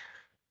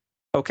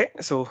 Okay,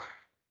 so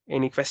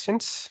any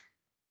questions?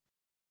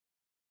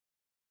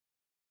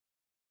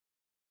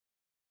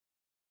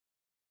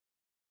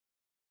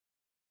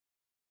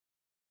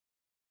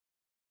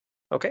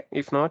 Okay,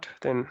 if not,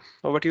 then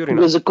over to you, Rina.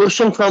 There's a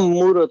question from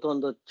Murat on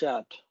the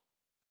chat.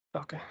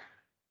 Okay.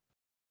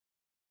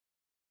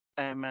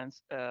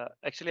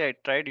 Actually, I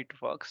tried,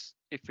 it works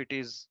if it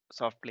is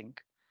soft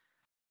link.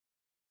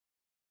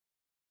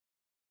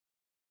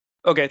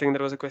 Okay, I think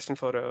there was a question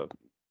for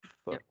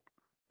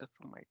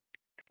From my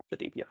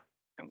Pradeep. Yeah.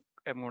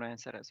 I'm going to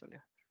answer as well.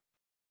 Yeah.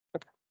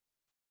 Okay.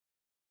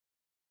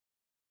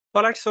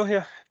 All right. So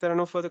yeah, if there are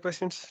no further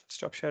questions,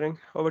 stop sharing.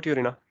 Over to you,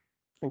 Rina.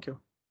 Thank you.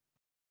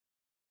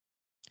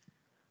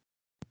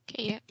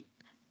 Okay, yeah.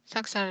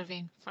 Thanks,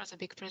 Arvin, for the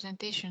big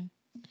presentation.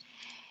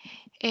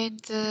 And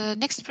the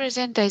next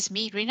presenter is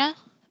me, Rina,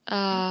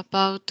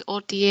 about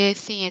OTA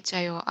ThinEdge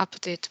IO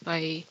update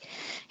by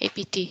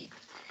APT.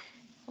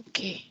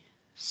 Okay,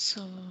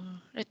 so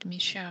let me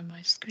share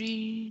my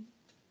screen.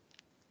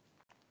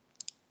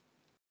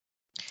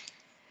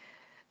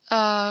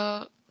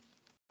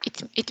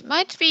 It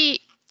might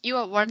be you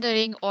are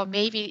wondering or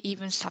maybe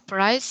even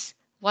surprised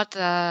what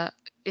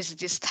is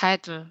this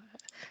title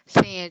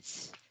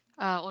ThinEdge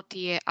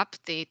OTA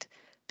update,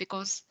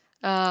 because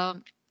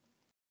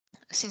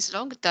since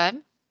long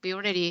time we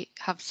already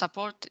have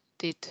supported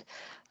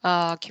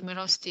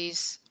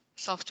Cumulocity's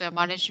software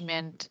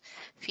management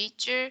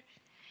feature,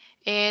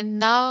 and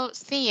now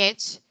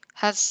ThinEdge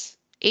has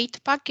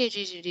 8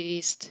 packages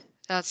released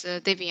as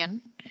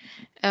Debian.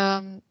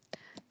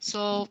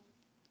 So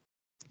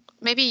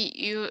maybe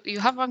you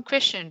have one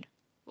question.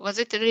 Was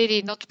it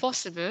really not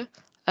possible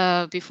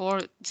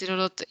before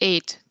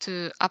 0.8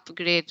 to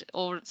upgrade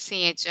all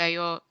ThinEdge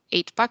IO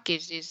 8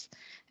 packages?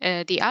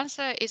 The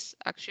answer is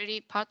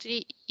actually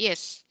partly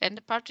yes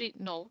and partly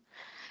no.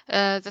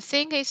 The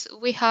thing is,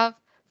 we have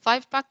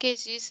 5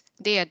 packages,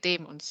 they are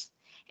daemons,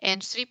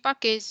 and 3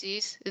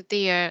 packages,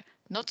 they are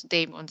not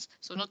daemons.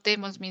 So not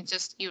daemons means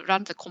just you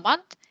run the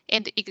command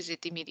and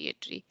exit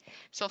immediately.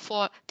 So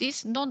for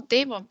these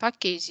non-daemon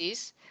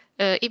packages,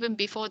 even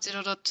before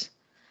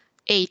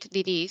 0.8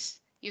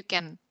 release, you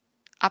can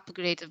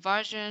upgrade the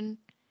version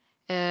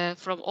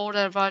from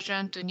older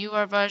version to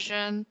newer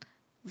version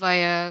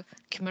via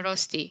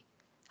Cumulocity.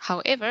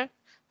 However,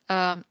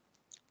 from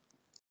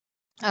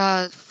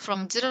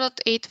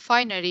 0.8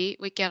 finally,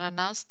 we can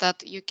announce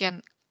that you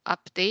can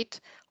update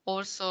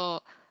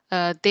also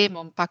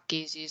daemon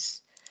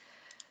packages.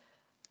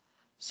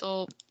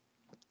 So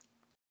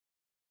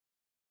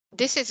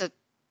this is a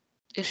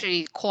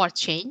actually core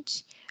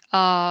change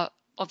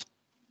of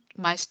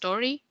my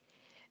story.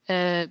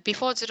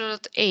 Before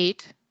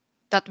 0.8,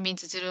 that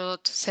means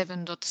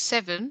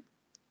 0.7.7.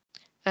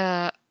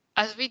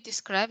 As we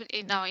described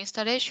in our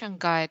installation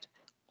guide,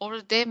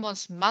 all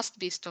daemons must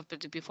be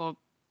stopped before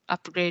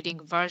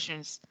upgrading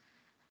versions.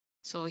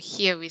 So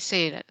here we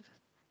say that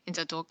in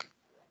the doc.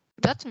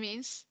 That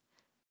means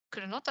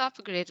could not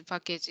upgrade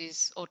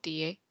packages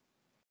OTA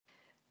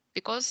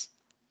because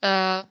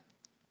to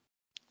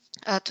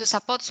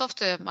support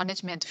software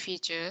management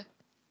feature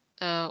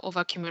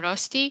over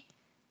Cumulocity,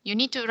 you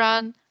need to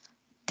run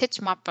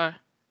TechMapper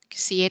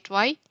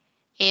C8Y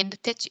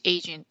and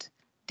TechAgent.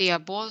 They are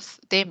both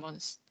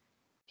daemons.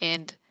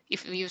 And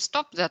if you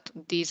stop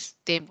these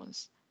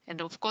daemons,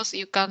 and of course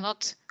you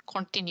cannot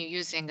continue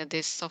using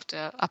this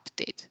software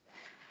update.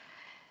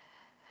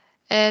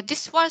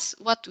 This was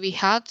what we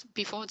had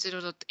before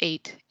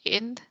 0.8,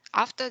 and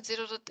after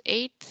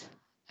 0.8,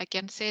 I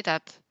can say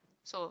that.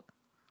 So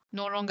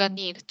no longer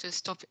need to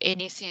stop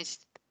any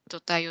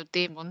Sys.io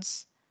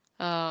daemons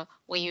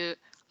when you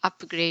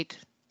upgrade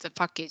the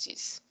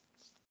packages.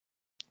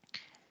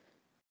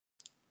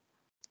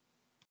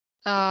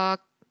 However,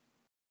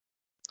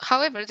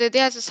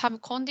 there's some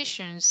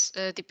conditions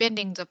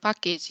depending the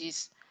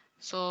packages.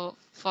 So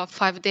for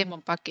 5 demo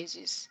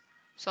packages.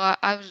 So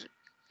I will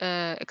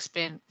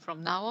explain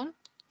from now on.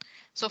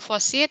 So for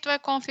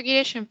CTY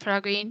configuration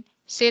plugin,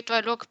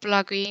 CTY log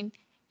plugin,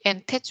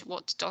 and Tech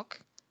Watchdog,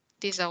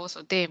 these are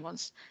also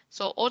daemons.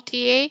 So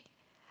OTA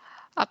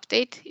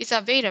update is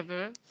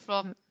available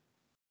from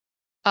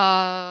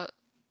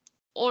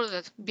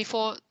older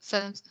before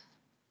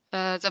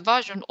the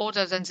version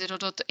older than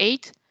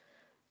 0.8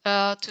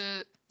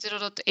 to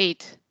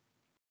 0.8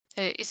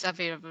 is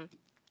available.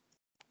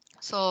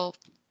 So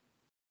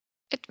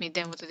let me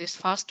demo this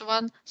first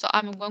one. So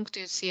I'm going to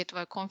use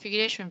CTY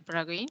configuration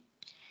plugin.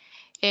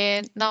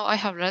 And now I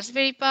have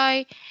Raspberry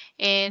Pi,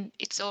 and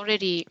it's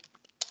already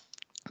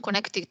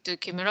connected to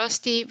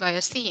Cumulocity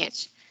via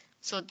CH.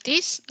 So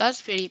this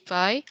Raspberry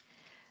Pi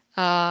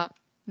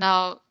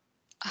now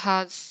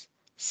has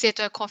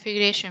CTY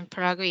configuration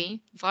plugin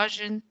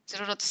version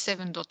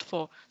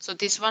 0.7.4. So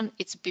this one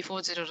is before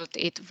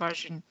 0.8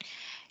 version.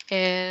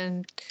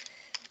 And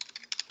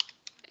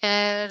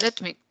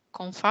let me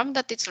confirm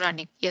that it's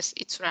running. Yes,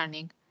 it's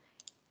running.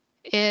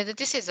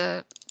 This is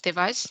a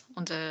device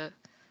on the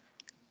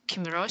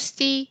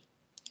Cumulocity.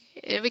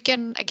 We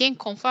can again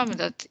confirm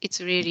that it's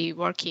really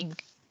working.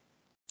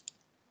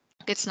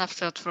 Get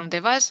snapshot from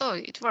device, so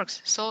it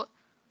works. So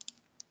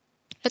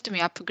let me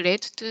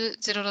upgrade to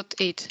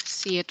 0.8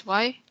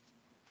 CTY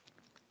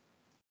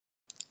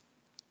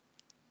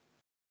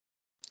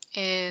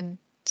and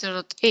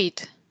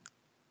 0.8.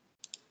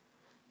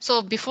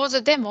 So before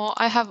the demo,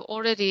 I have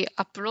already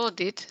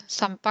uploaded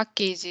some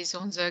packages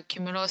on the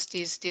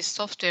Cumulocity's this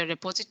software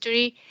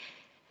repository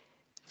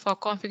for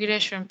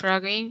configuration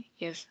plugin.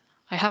 Yes,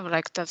 I have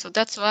like that. So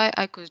that's why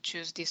I could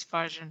choose this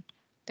version.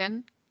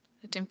 Then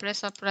let me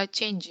press apply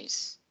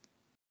changes.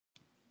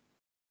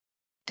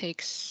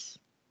 Takes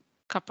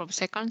a couple of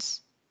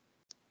seconds.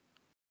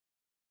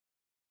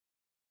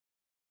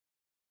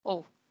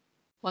 Oh,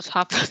 what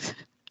happened?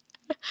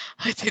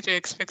 I didn't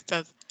expect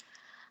that.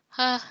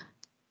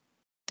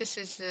 This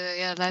is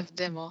yeah, live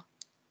demo.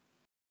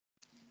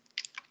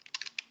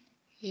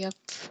 Yep,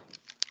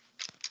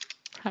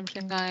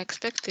 something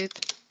unexpected.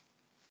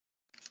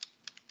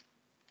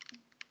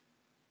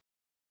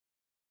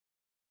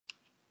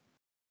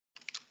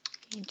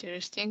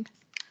 Interesting.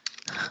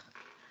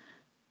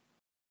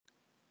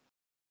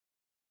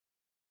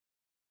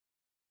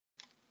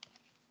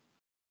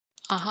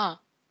 Aha,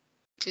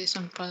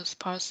 JSON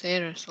parse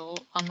error, so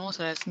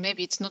unauthorized.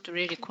 Maybe it's not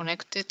really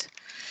connected.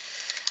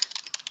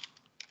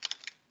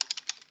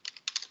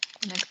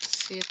 Connect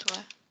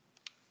CTY.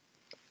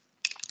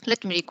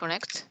 Let me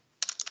reconnect.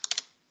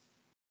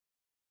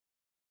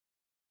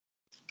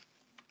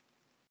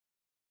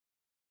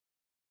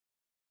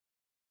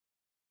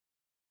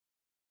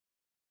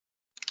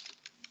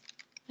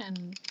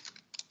 And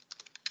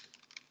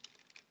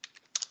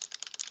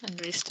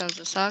restart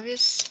the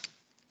service.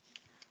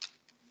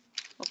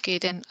 Okay,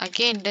 then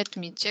again, let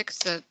me check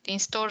the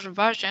installed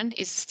version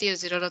is still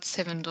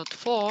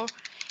 0.7.4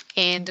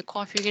 and the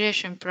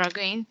configuration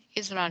plugin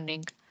is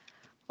running.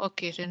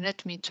 Okay, then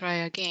let me try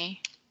again.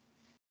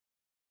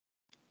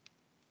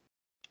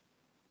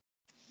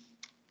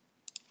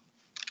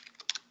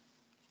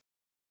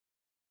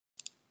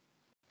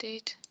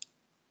 Update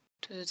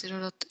to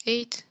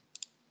 0.8.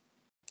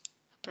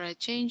 Apply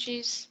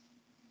changes.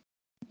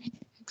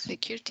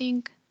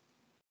 Executing.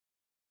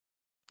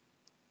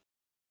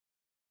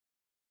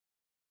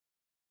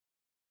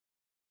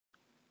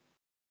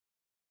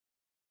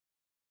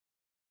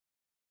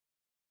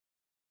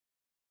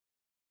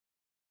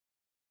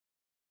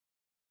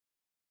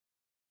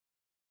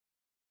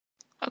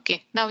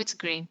 Okay, now it's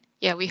green.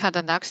 Yeah, we had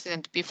an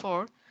accident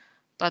before,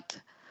 but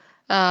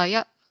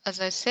yeah, as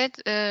I said,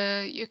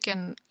 you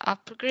can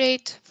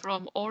upgrade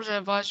from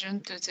older version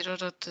to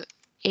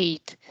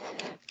 0.8.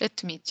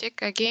 Let me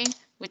check again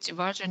which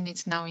version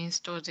is now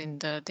installed in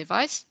the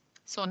device.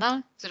 So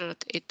now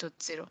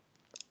 0.8.0.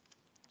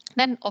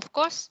 Then, of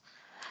course,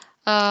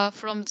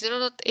 from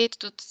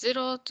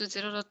 0.8.0 to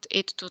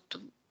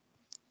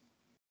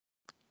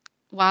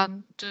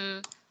 0.8.1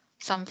 to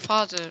some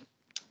further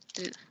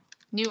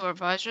newer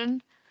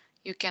version,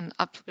 you can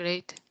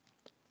upgrade.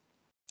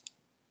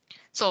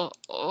 So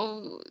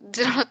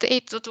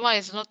 0.8.1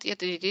 is not yet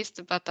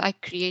released, but I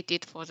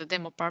created for the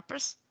demo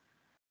purpose.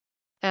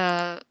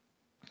 The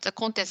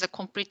contents are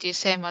completely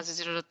same as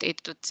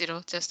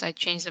 0.8.0, just I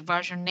changed the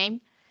version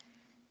name.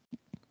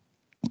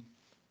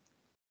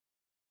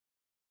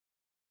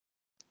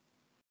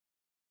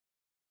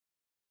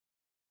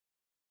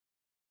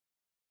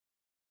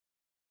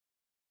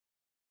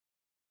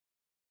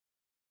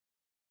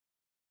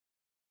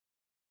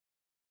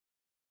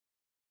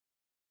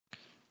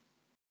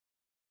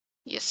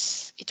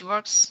 Yes, it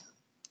works.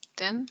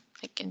 Then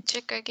I can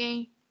check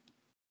again.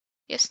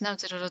 Yes, now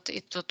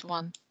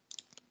 0.8.1.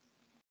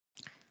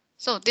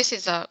 So this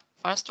is the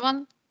first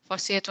one for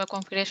C8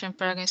 configuration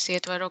plugin,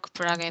 C8 log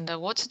plugin, the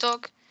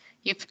watchdog.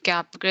 You can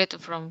upgrade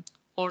from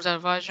older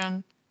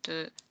version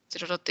to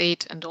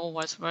 0.8 and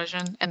onwards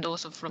version, and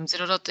also from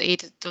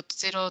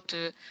 0.8.0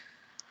 to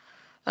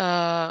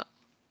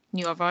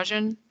newer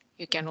version.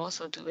 You can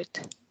also do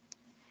it.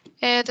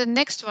 The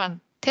next one,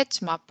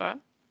 Touch Mapper.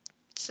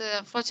 It's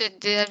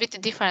unfortunately a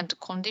bit different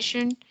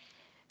condition.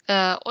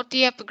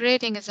 OT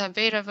upgrading is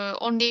available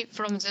only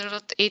from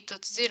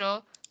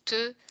 0.8.0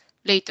 to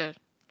later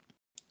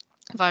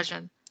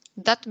version.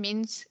 That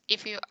means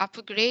if you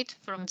upgrade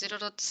from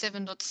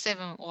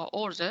 0.7.7 or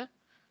older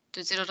to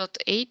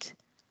 0.8,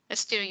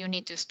 still you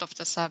need to stop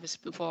the service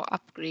before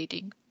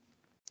upgrading.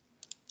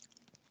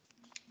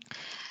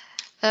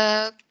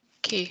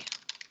 Okay,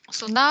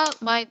 so now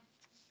my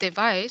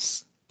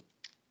device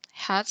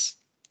has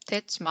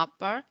Touch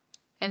Mapper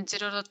and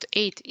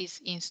 0.8 is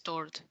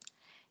installed.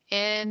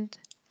 And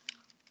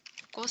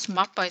of course,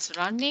 Mapper is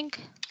running.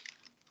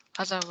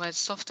 Otherwise,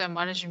 software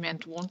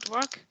management won't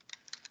work.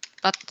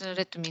 But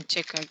let me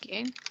check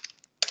again.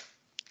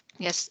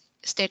 Yes,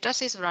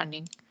 status is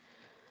running.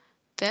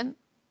 Then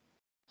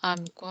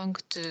I'm going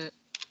to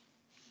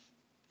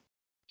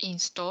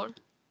install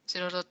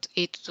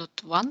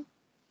 0.8.1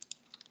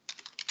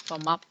 for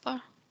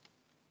Mapper.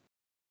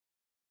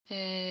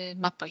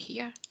 Mapper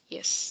here,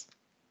 yes.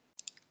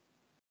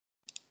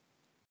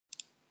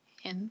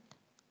 And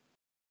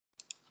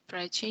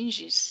apply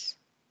changes.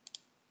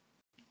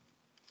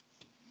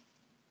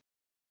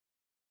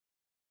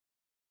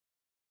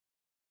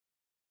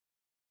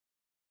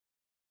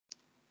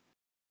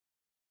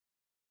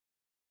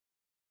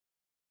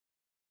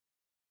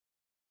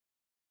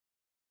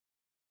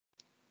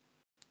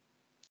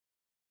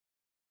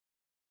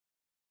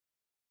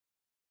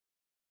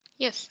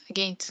 Yes,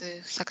 again, it's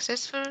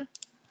successful.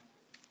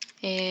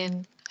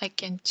 And I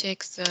can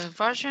check the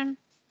version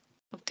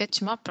of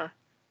Touch Mapper.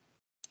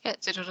 Yeah,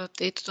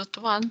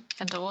 0.8.1.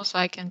 And also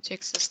I can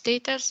check the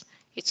status.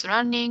 It's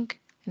running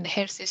and the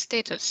healthy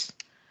status.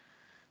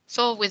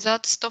 So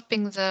without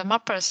stopping the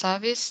Mapper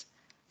service,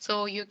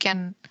 so you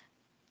can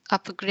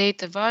upgrade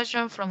the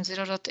version from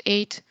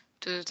 0.8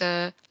 to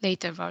the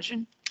later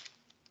version.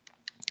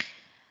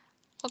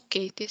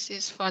 Okay, this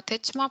is for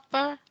Touch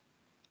Mapper,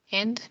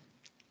 and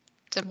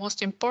the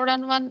most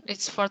important one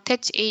is for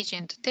Touch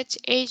Agent. Touch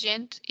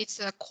Agent is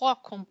a core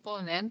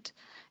component.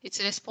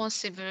 It's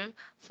responsible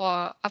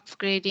for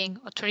upgrading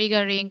or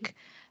triggering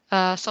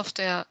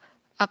software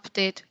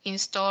update,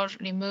 install,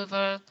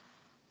 removal,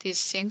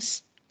 these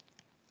things.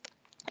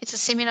 It's a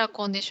similar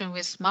condition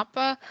with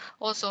Mapper.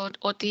 Also,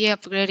 OTA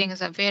upgrading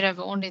is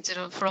available only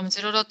from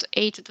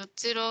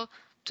 0.8.0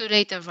 to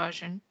later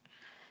version.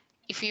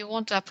 If you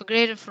want to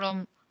upgrade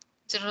from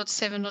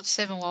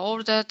 0.7.7 or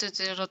older to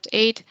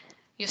 0.8,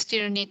 you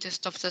still need to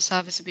stop the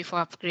service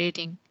before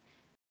upgrading.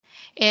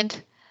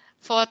 And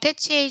for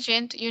Touch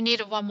Agent, you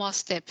need one more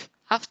step.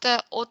 After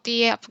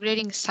OTA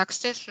upgrading is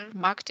successful,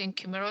 marked in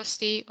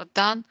Cumulocity or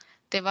done,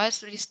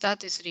 device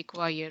restart is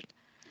required.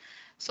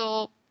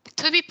 So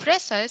to be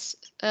precise,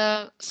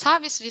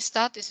 service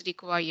restart is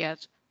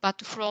required,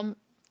 but from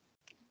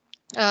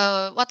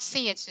what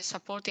CH is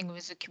supporting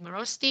with the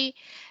Cumulocity,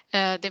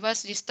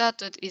 device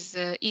restarted is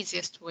the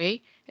easiest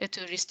way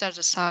to restart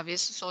the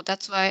service. So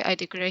that's why I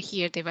declare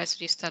here device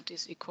restart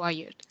is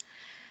required.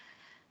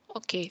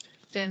 Okay,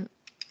 then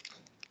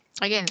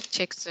again,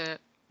 check the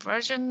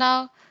version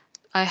now.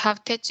 I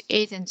have Touch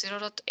 8 and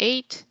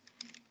 0.8,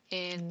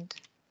 and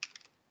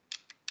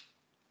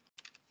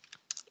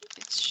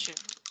it should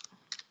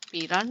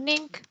be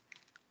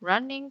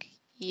running,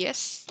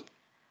 yes.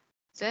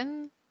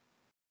 Then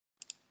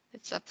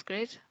let's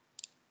upgrade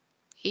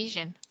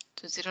agent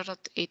to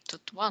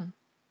 0.8.1.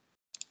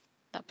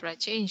 Apply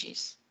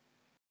changes.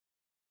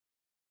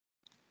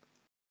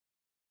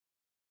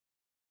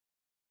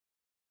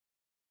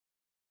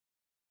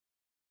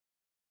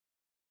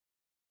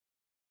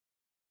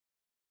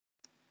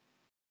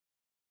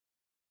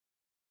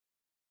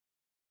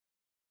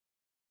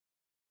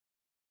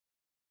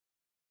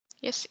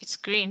 Yes, it's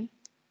green.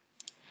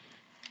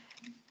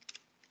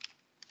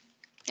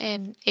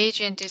 And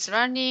agent is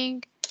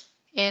running.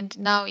 And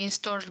now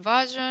installed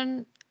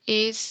version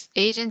is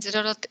agent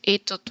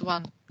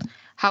 0.8.1.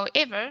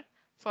 However,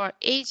 for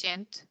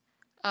agent,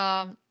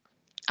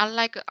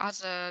 unlike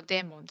other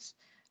daemons,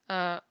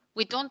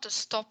 we don't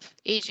stop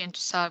agent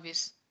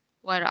service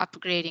while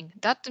upgrading.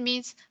 That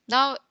means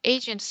now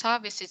agent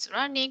service is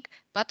running,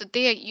 but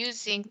they are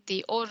using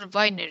the old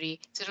binary,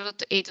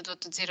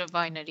 0.8.0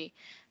 binary.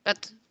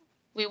 But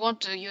we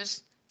want to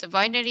use the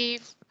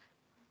binary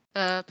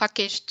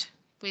packaged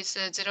with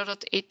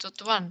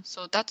 0.8.1.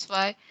 So that's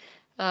why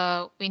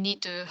we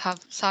need to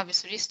have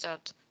service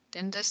restart.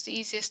 Then that's the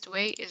easiest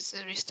way is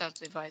the restart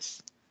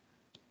device.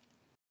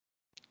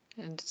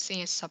 And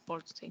see is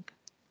supporting.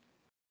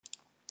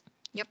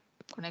 Yep,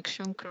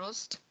 connection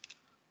closed.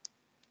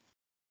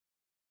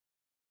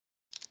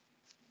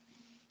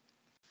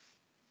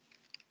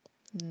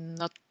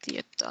 Not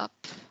yet up.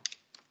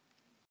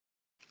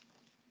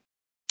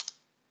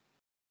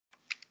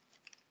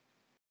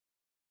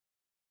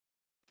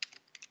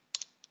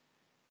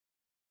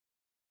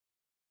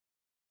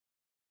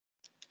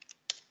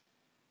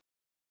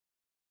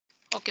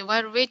 Okay,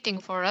 while waiting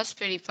for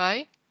Raspberry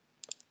Pi,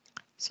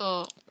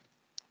 so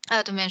I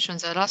had to mention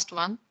the last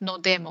one, no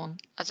daemon.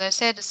 As I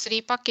said,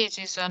 3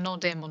 packages are no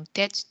daemon.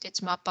 Tech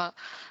Apama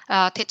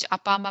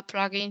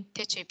plugin,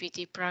 Tech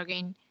APT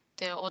plugin.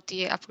 The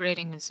OTA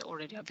upgrading is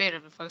already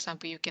available. For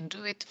example, you can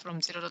do it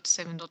from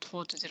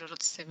 0.7.4 to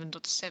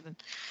 0.7.7.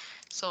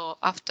 So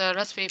after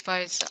Raspberry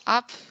Pi is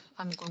up,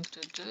 I'm going to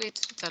do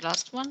it, the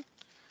last one.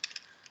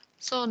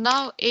 So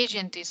now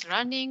agent is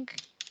running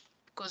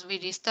because we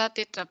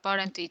restarted.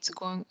 Apparently,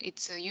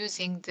 it's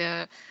using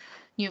the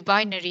new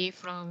binary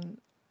from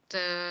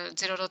the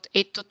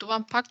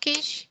 0.8.1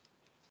 package.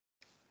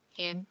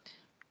 And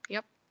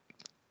yep,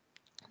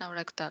 now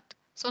like that.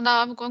 So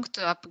now I'm going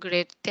to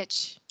upgrade Tech.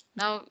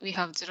 Now we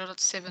have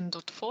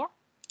 0.7.4.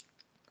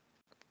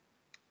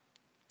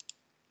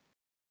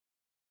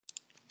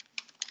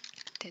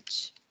 Tech.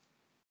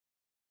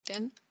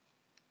 Then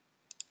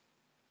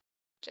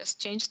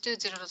just change to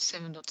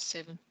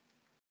 0.7.7.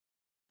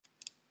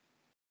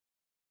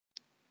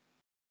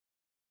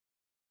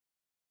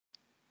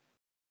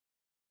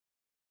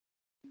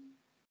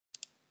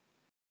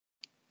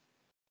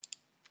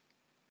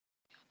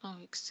 Now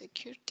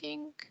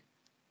executing.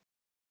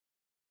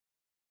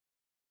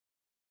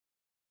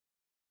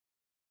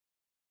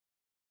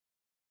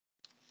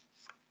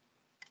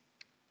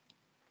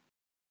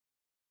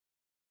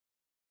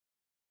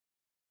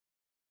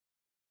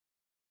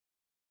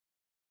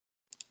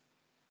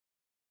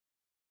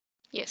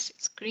 Yes,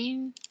 it's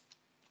green.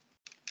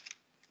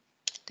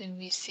 Then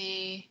we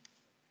see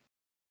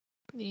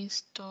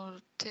install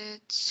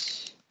Tech.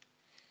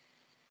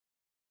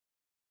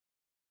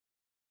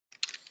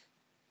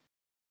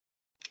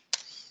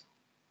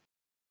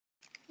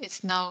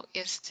 It's now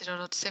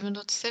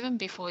 0.7.7.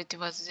 Before it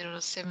was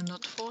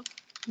 0.7.4.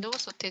 And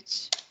also Tech.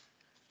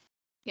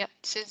 Yeah,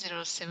 it says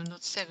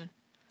 0.7.7.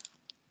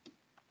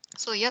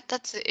 So yeah,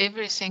 that's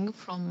everything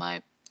from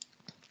my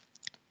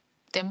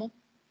demo.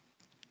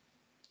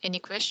 Any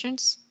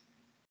questions?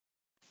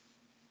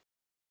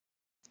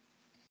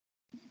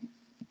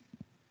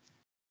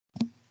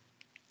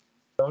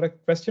 Not a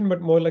question, but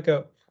more like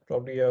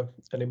probably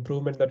an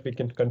improvement that we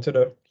can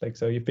consider. Like,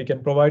 so if we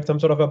can provide some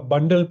sort of a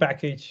bundle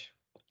package.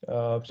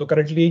 So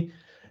currently,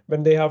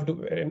 when they have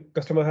to,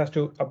 customer has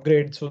to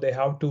upgrade, so they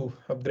have to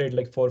upgrade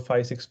like 4,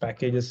 5, 6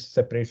 packages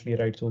separately,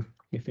 right? So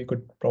if we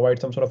could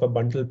provide some sort of a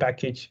bundle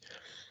package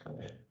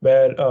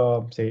where,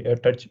 say,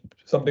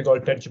 something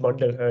called Touch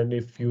bundle, and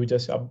if you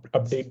just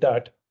update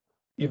that,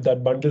 if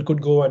that bundle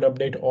could go and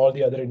update all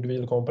the other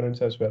individual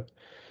components as well,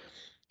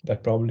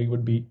 that probably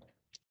would be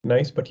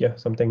nice. But yeah,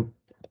 something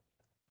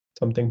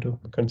to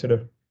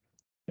consider.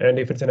 And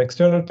if it's an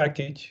external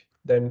package,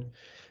 then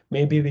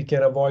maybe we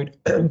can avoid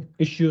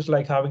issues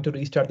like having to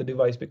restart the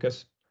device,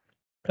 because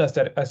as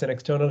an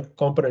external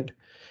component,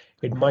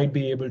 it might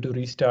be able to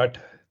restart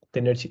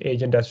the Net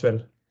agent as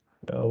well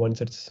once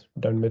it's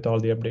done with all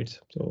the updates.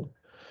 So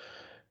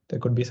there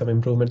could be some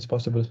improvements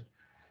possible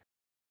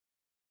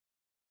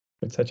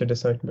with such a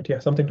design. But yeah,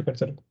 something to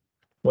consider.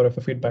 More of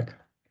a feedback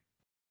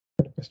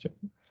question.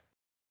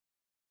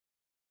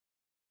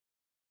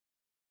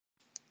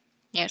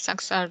 Yeah,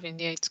 thanks, Arvin.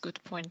 Yeah, it's a good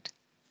point.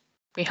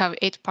 We have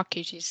 8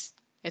 packages.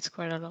 It's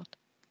quite a lot.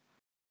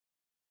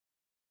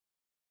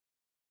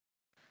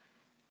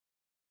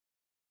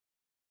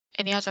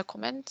 Any other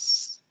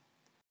comments?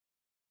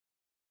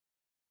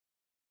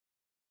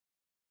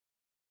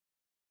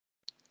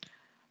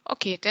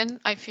 Okay, then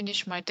I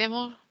finish my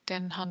demo,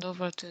 then hand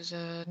over to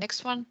the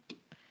next one.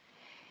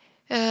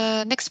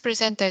 Next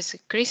presenter is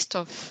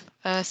Christoph,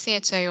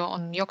 CHIO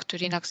on Yocto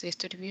Linux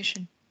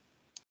distribution.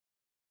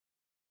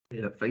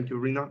 Yeah, thank you,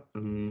 Rina.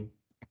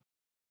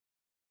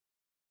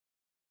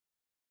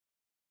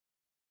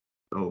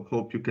 So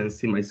hope you can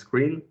see my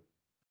screen.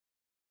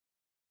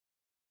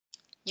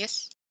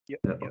 Yes. Yeah,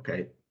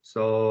 okay.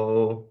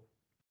 So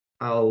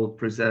I'll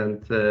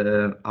present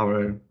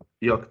our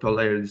Yocto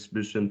layer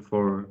distribution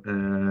for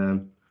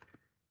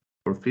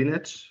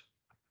FiNet.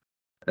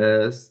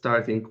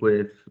 Starting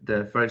with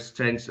the first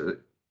change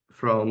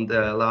from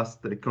the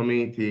last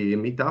community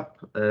meetup,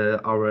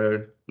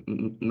 our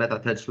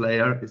meta-tech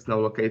layer is now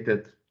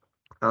located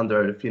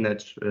under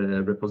FiNet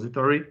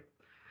repository.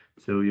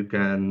 So you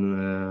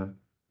can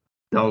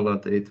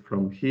download it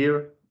from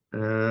here.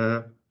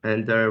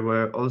 And there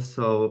were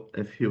also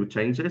a few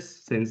changes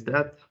since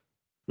that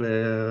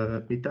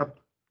meetup.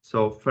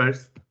 So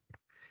first,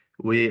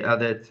 we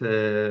added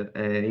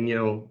a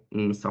new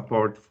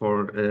support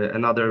for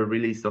another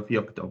release of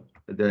Yocto,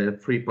 the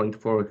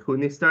 3.4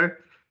 Hunister,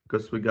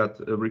 because we got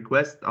a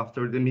request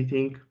after the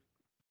meeting.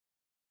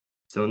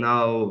 So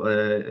now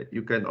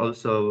you can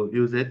also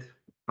use it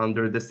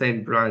under the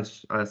same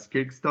branch as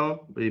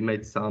Kirkstone. We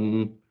made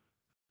some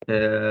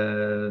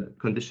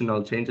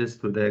conditional changes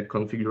to the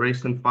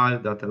configuration file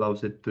that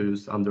allows it to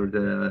use under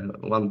the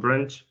one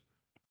branch.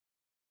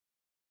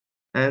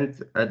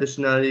 And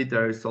additionally,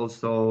 there is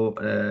also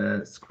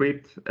a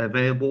script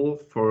available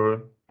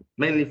for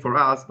mainly for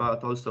us,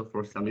 but also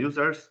for some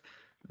users.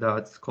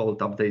 That's called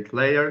update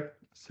layer.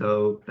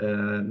 So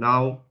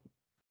now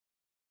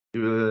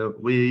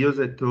we use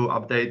it to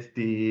update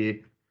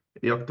the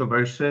Yocto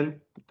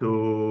version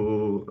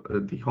to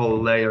the whole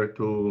layer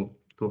to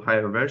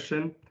higher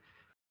version.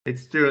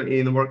 It's still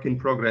in work in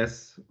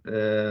progress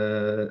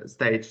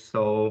stage,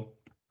 so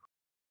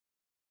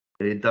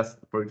it does,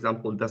 for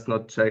example, does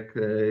not check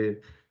the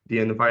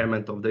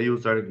environment of the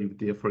user if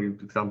the, for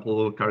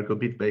example, cargo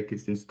bitbake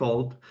is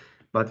installed,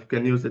 but you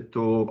can use it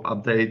to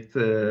update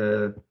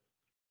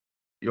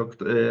your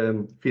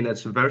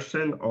Finetch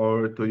version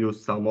or to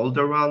use some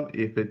older one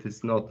if it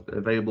is not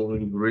available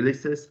in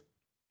releases.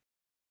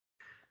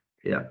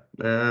 Yeah,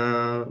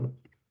 and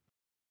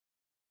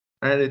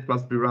it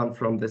must be run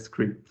from the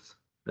scripts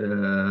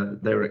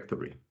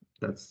directory.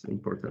 That's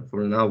important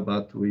for now,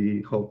 but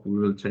we hope we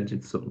will change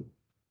it soon.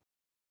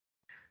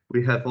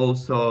 We have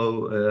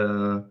also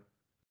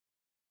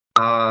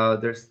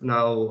there's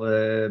now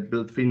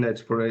built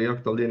Finetch for a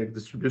Yocto Linux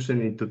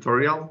distribution in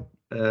tutorial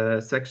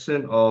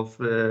section of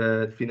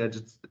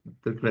Finetch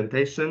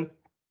documentation.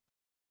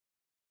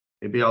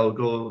 Maybe I'll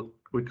go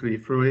quickly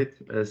through it.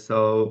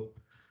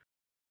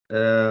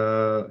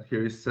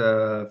 Here is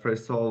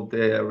first of all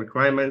the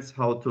requirements,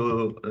 how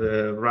to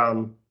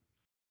run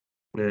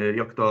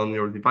Yocto on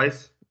your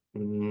device.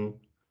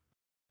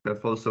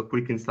 Have also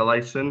quick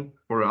installation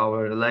for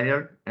our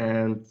layer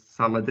and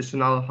some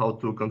additional how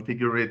to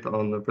configure it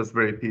on the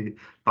Raspberry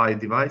Pi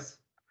device.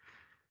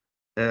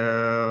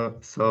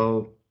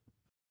 So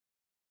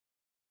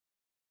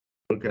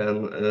you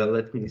can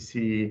let me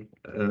see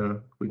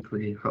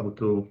quickly how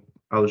to.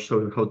 I'll show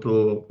you how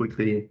to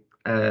quickly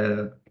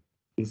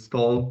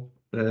install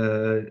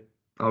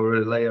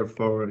our layer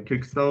for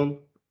Kickstone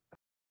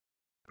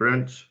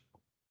branch.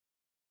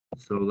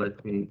 So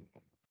let me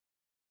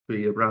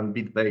run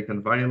bitbake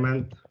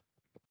environment.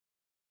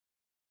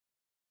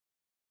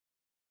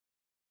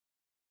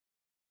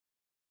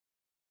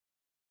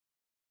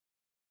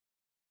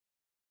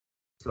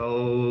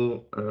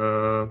 So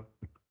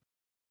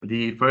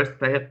the first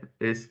step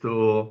is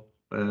to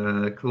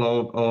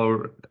clone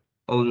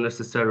all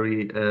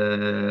necessary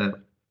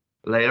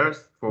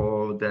layers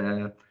for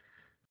the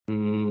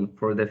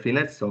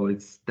Finetch. So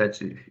it's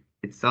Tetch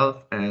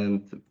itself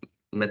and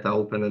Meta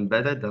Open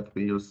Embedded that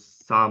we use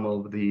some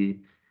of the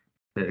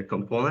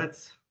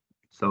components.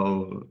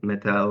 So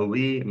Meta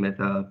OE,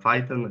 Meta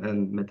Python,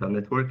 and Meta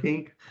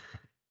Networking.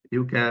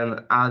 You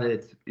can add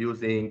it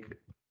using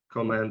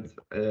command.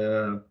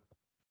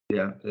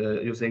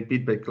 Using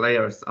bitbake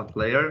layers up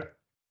layer.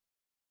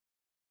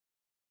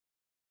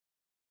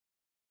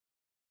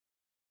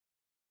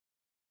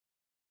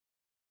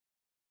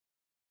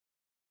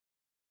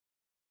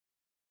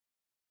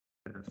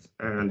 Yes.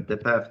 And the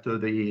path to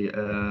the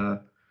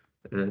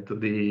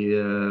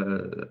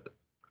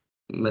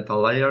Meta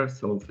layer.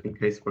 So in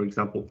case, for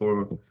example,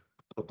 for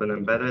Open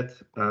Embedded,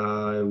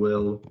 I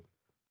will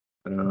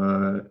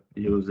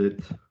use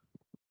it.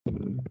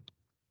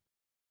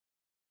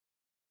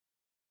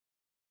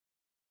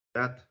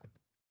 That.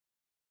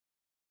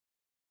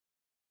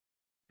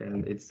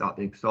 And it's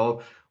static.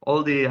 So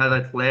all the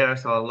added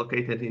layers are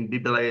located in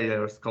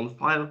bblayers conf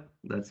file.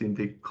 That's in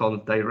the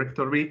conf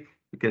directory.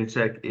 You can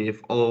check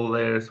if all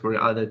layers were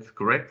added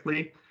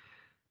correctly.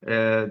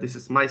 This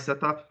is my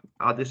setup.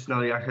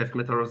 Additionally, I have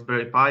Meta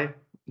Raspberry Pi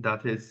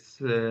that is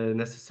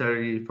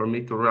necessary for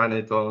me to run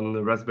it on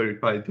the Raspberry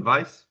Pi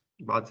device,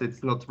 but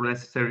it's not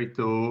necessary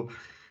to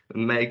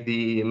make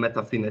the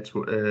Meta Finetch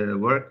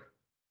work.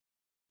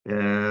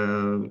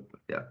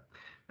 Yeah.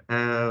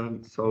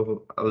 And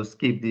so I will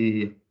skip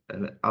the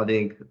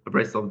adding the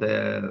rest of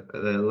the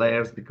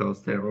layers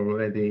because they're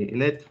already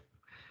in it.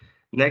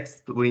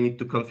 Next, we need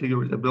to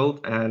configure the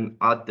build and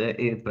add the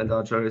init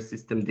manager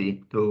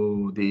systemd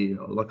to the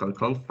local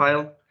conf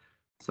file.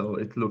 So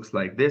it looks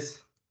like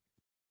this,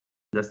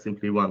 just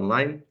simply one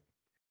line.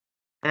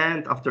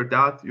 And after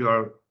that, you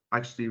are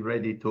actually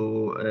ready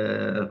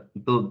to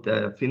build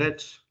the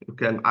Finetch. You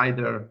can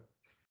either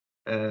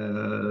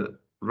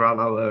run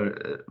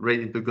our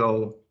ready to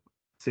go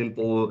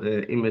simple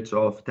image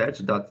of Tetch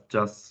that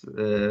just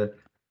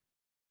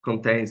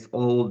contains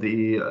all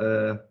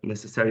the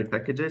necessary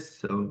packages,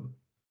 so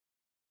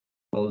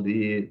all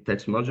the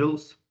Tetch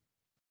modules,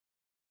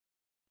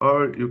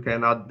 or you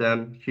can add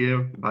them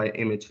here by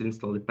image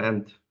install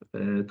depend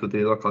to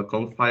the local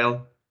conf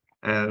file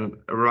and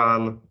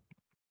run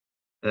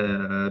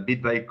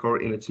bitbake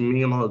core image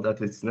minimal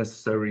that is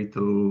necessary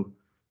to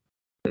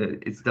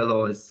it's the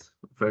lowest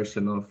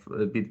version of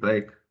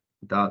bitbake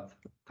that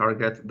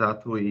target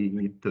that we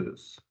need to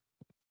use.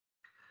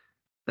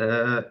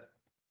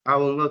 I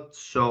will not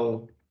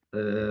show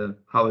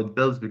how it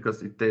builds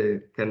because it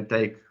can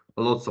take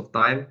lots of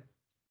time,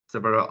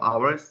 several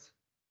hours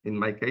in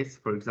my case,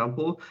 for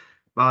example,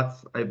 but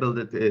I built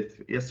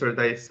it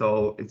yesterday,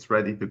 so it's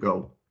ready to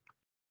go.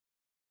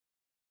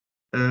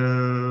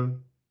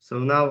 So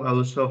now I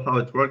will show how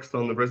it works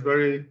on the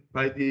Raspberry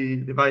Pi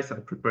device. I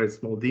prepared a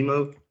small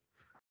demo.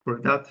 For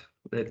that,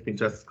 let me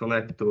just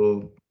connect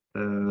to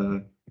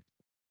the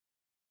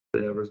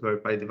Raspberry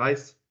Pi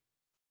device.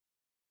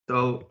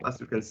 So as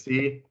you can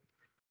see,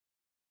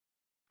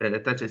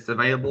 Touch is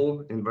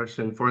available in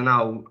version for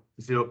now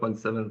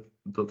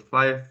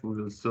 0.7.5.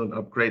 We will soon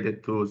upgrade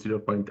it to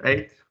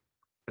 0.8.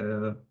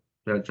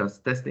 We are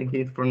just testing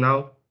it for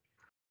now.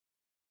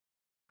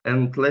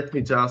 And let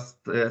me just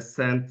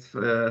send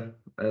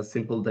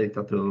simple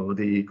data to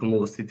the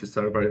Cumulocity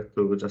server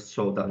to just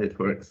show that it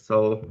works.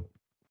 So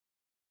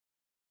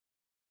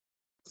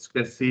as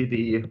you can see,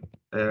 the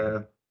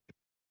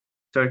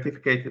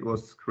certificate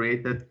was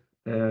created.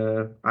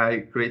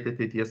 I created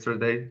it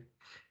yesterday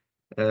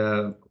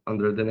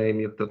under the name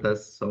Yocto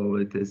test, so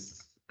it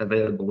is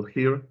available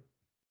here.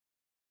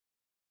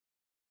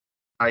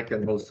 I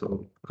can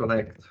also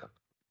connect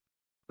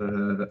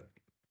to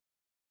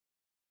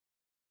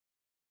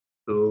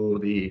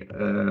the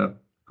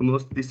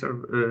Cumulocity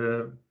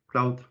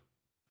cloud.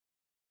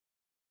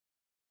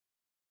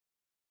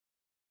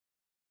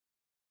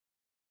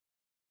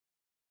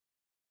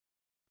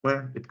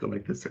 Well, it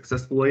connected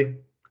successfully,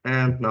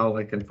 and now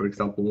I can, for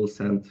example,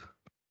 send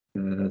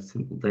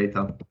simple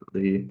data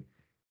to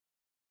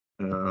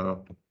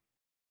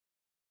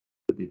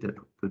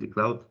the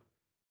cloud.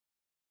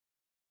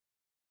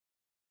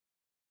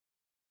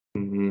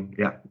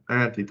 Yeah,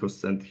 and it was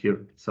sent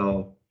here,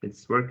 so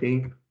it's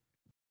working.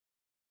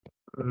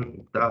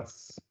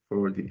 That's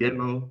for the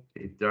demo.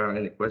 If there are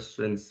any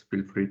questions,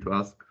 feel free to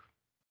ask.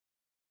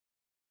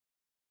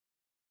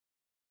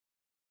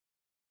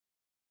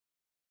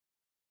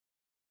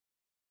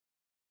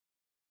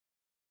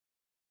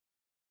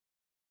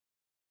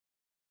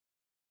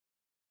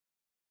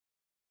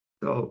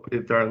 So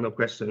if there are no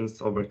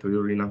questions, over to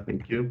you, Rina.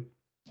 Thank you.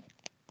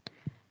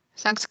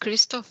 Thanks,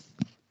 Christoph.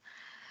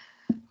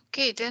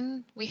 Okay,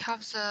 then we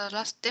have the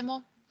last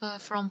demo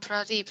from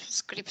Pradeep,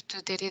 script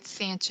to delete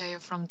CHIO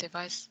from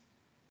device.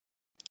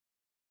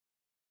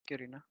 Okay,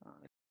 Rina,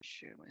 let me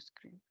share my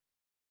screen.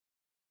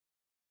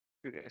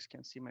 You guys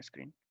can see my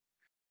screen.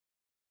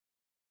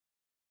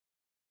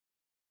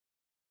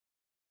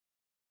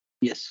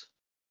 Yes.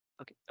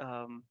 Okay.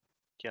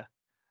 Yeah.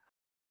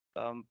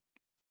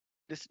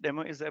 This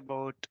demo is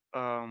about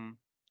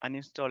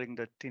uninstalling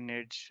the thin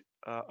edge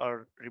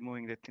or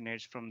removing the thin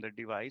edge from the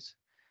device.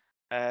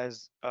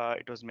 As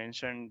it was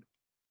mentioned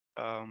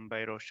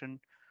by Roshan,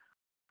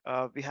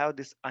 we have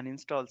this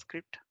uninstall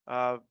script,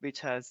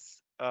 which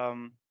has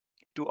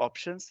two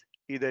options.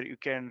 Either you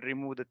can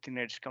remove the thin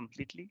edge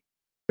completely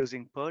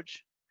using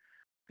purge.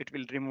 It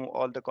will remove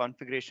all the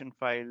configuration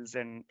files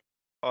and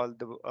all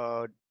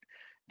the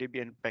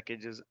Debian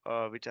packages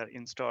which are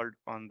installed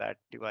on that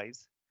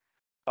device.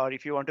 Or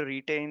if you want to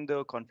retain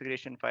the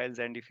configuration files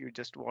and if you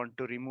just want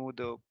to remove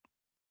the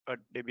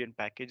Debian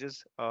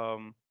packages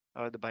or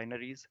the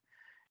binaries,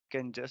 you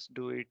can just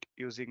do it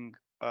using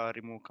a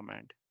remove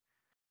command.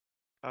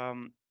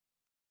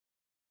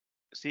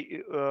 See,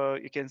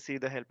 you can see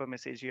the helper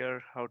message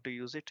here, how to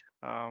use it.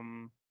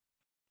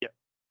 Yeah,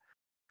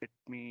 let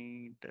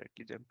me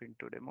directly jump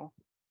into demo.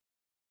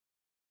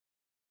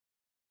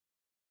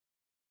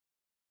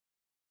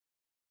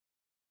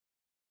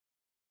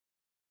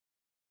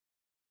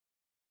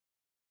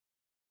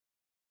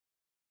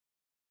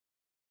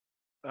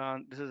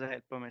 This is a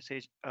helper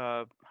message,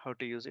 how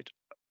to use it.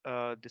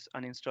 This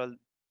uninstall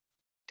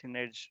thin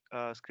edge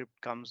script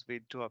comes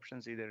with two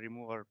options, either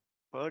remove or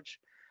purge.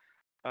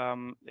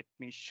 Let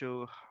me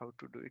show how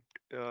to do it.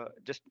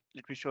 Just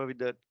let me show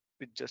with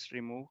just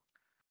remove.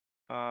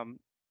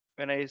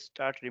 When I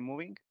start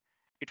removing,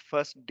 it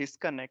first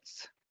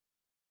disconnects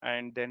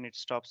and then it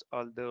stops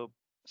all the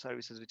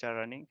services which are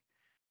running.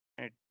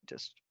 And it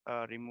just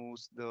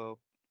removes the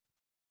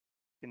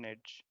thin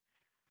edge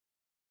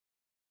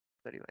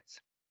the device.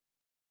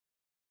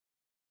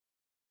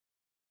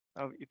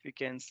 If you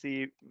can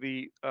see,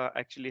 we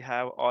actually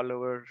have all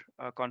our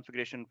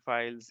configuration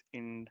files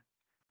in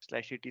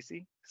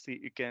 /etc. See,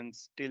 you can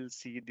still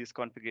see these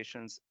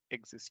configurations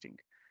existing.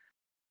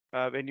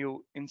 When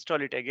you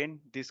install it again,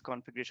 these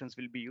configurations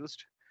will be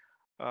used.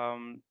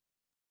 I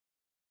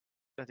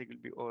think it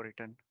will be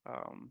overwritten.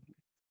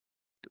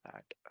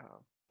 That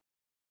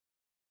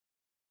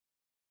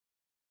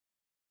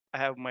I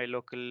have my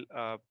local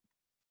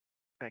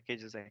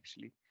packages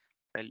actually.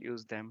 I'll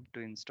use them to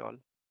install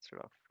instead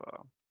of.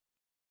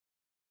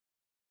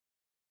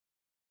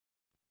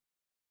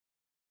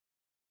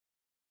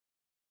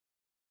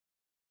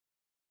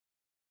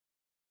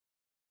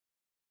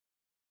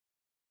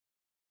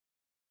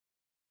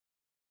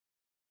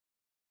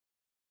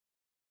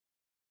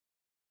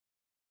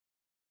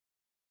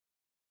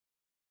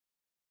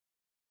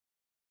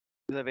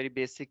 These are very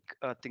basic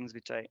things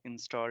which I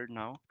installed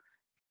now.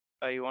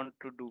 I want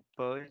to do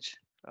purge.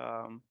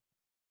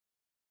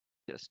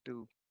 Just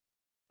do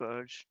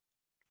purge.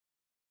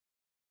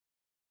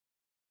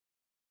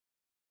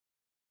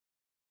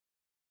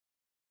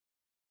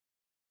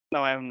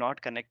 Now I am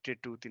not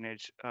connected to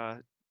Thinedge,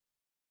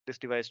 this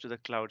device to the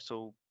cloud,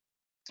 so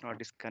it's not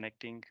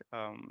disconnecting.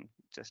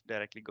 Just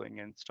directly going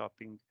and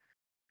stopping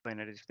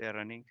binaries if they are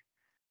running.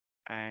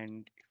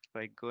 And if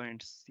I go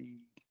and see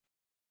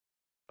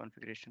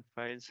configuration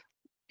files,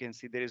 you can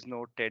see there is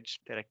no TED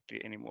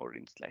directory anymore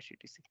in /etc.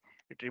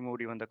 It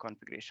removed even the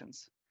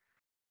configurations.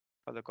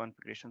 All the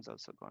configurations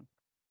also gone.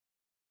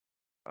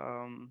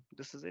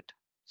 This is it.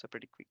 It's a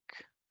pretty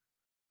quick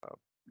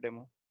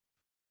demo.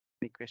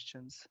 Any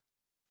questions?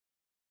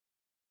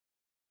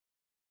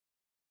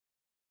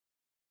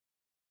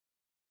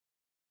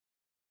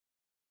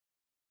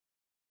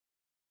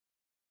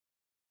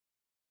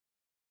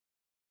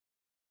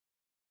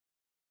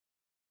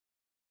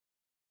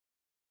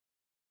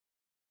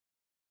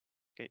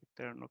 Okay, if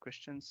there are no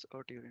questions,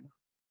 over to you, Rina.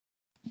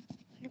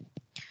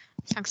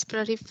 Thanks,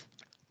 Pradeep.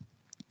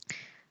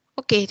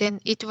 Okay, then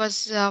it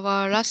was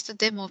our last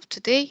demo of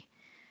today.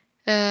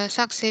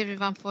 Thanks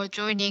everyone for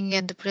joining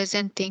and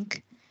presenting.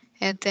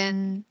 And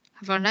then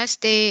have a nice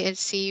day and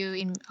see you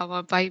in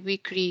our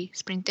bi-weekly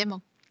sprint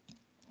demo.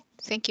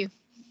 Thank you.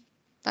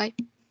 Bye.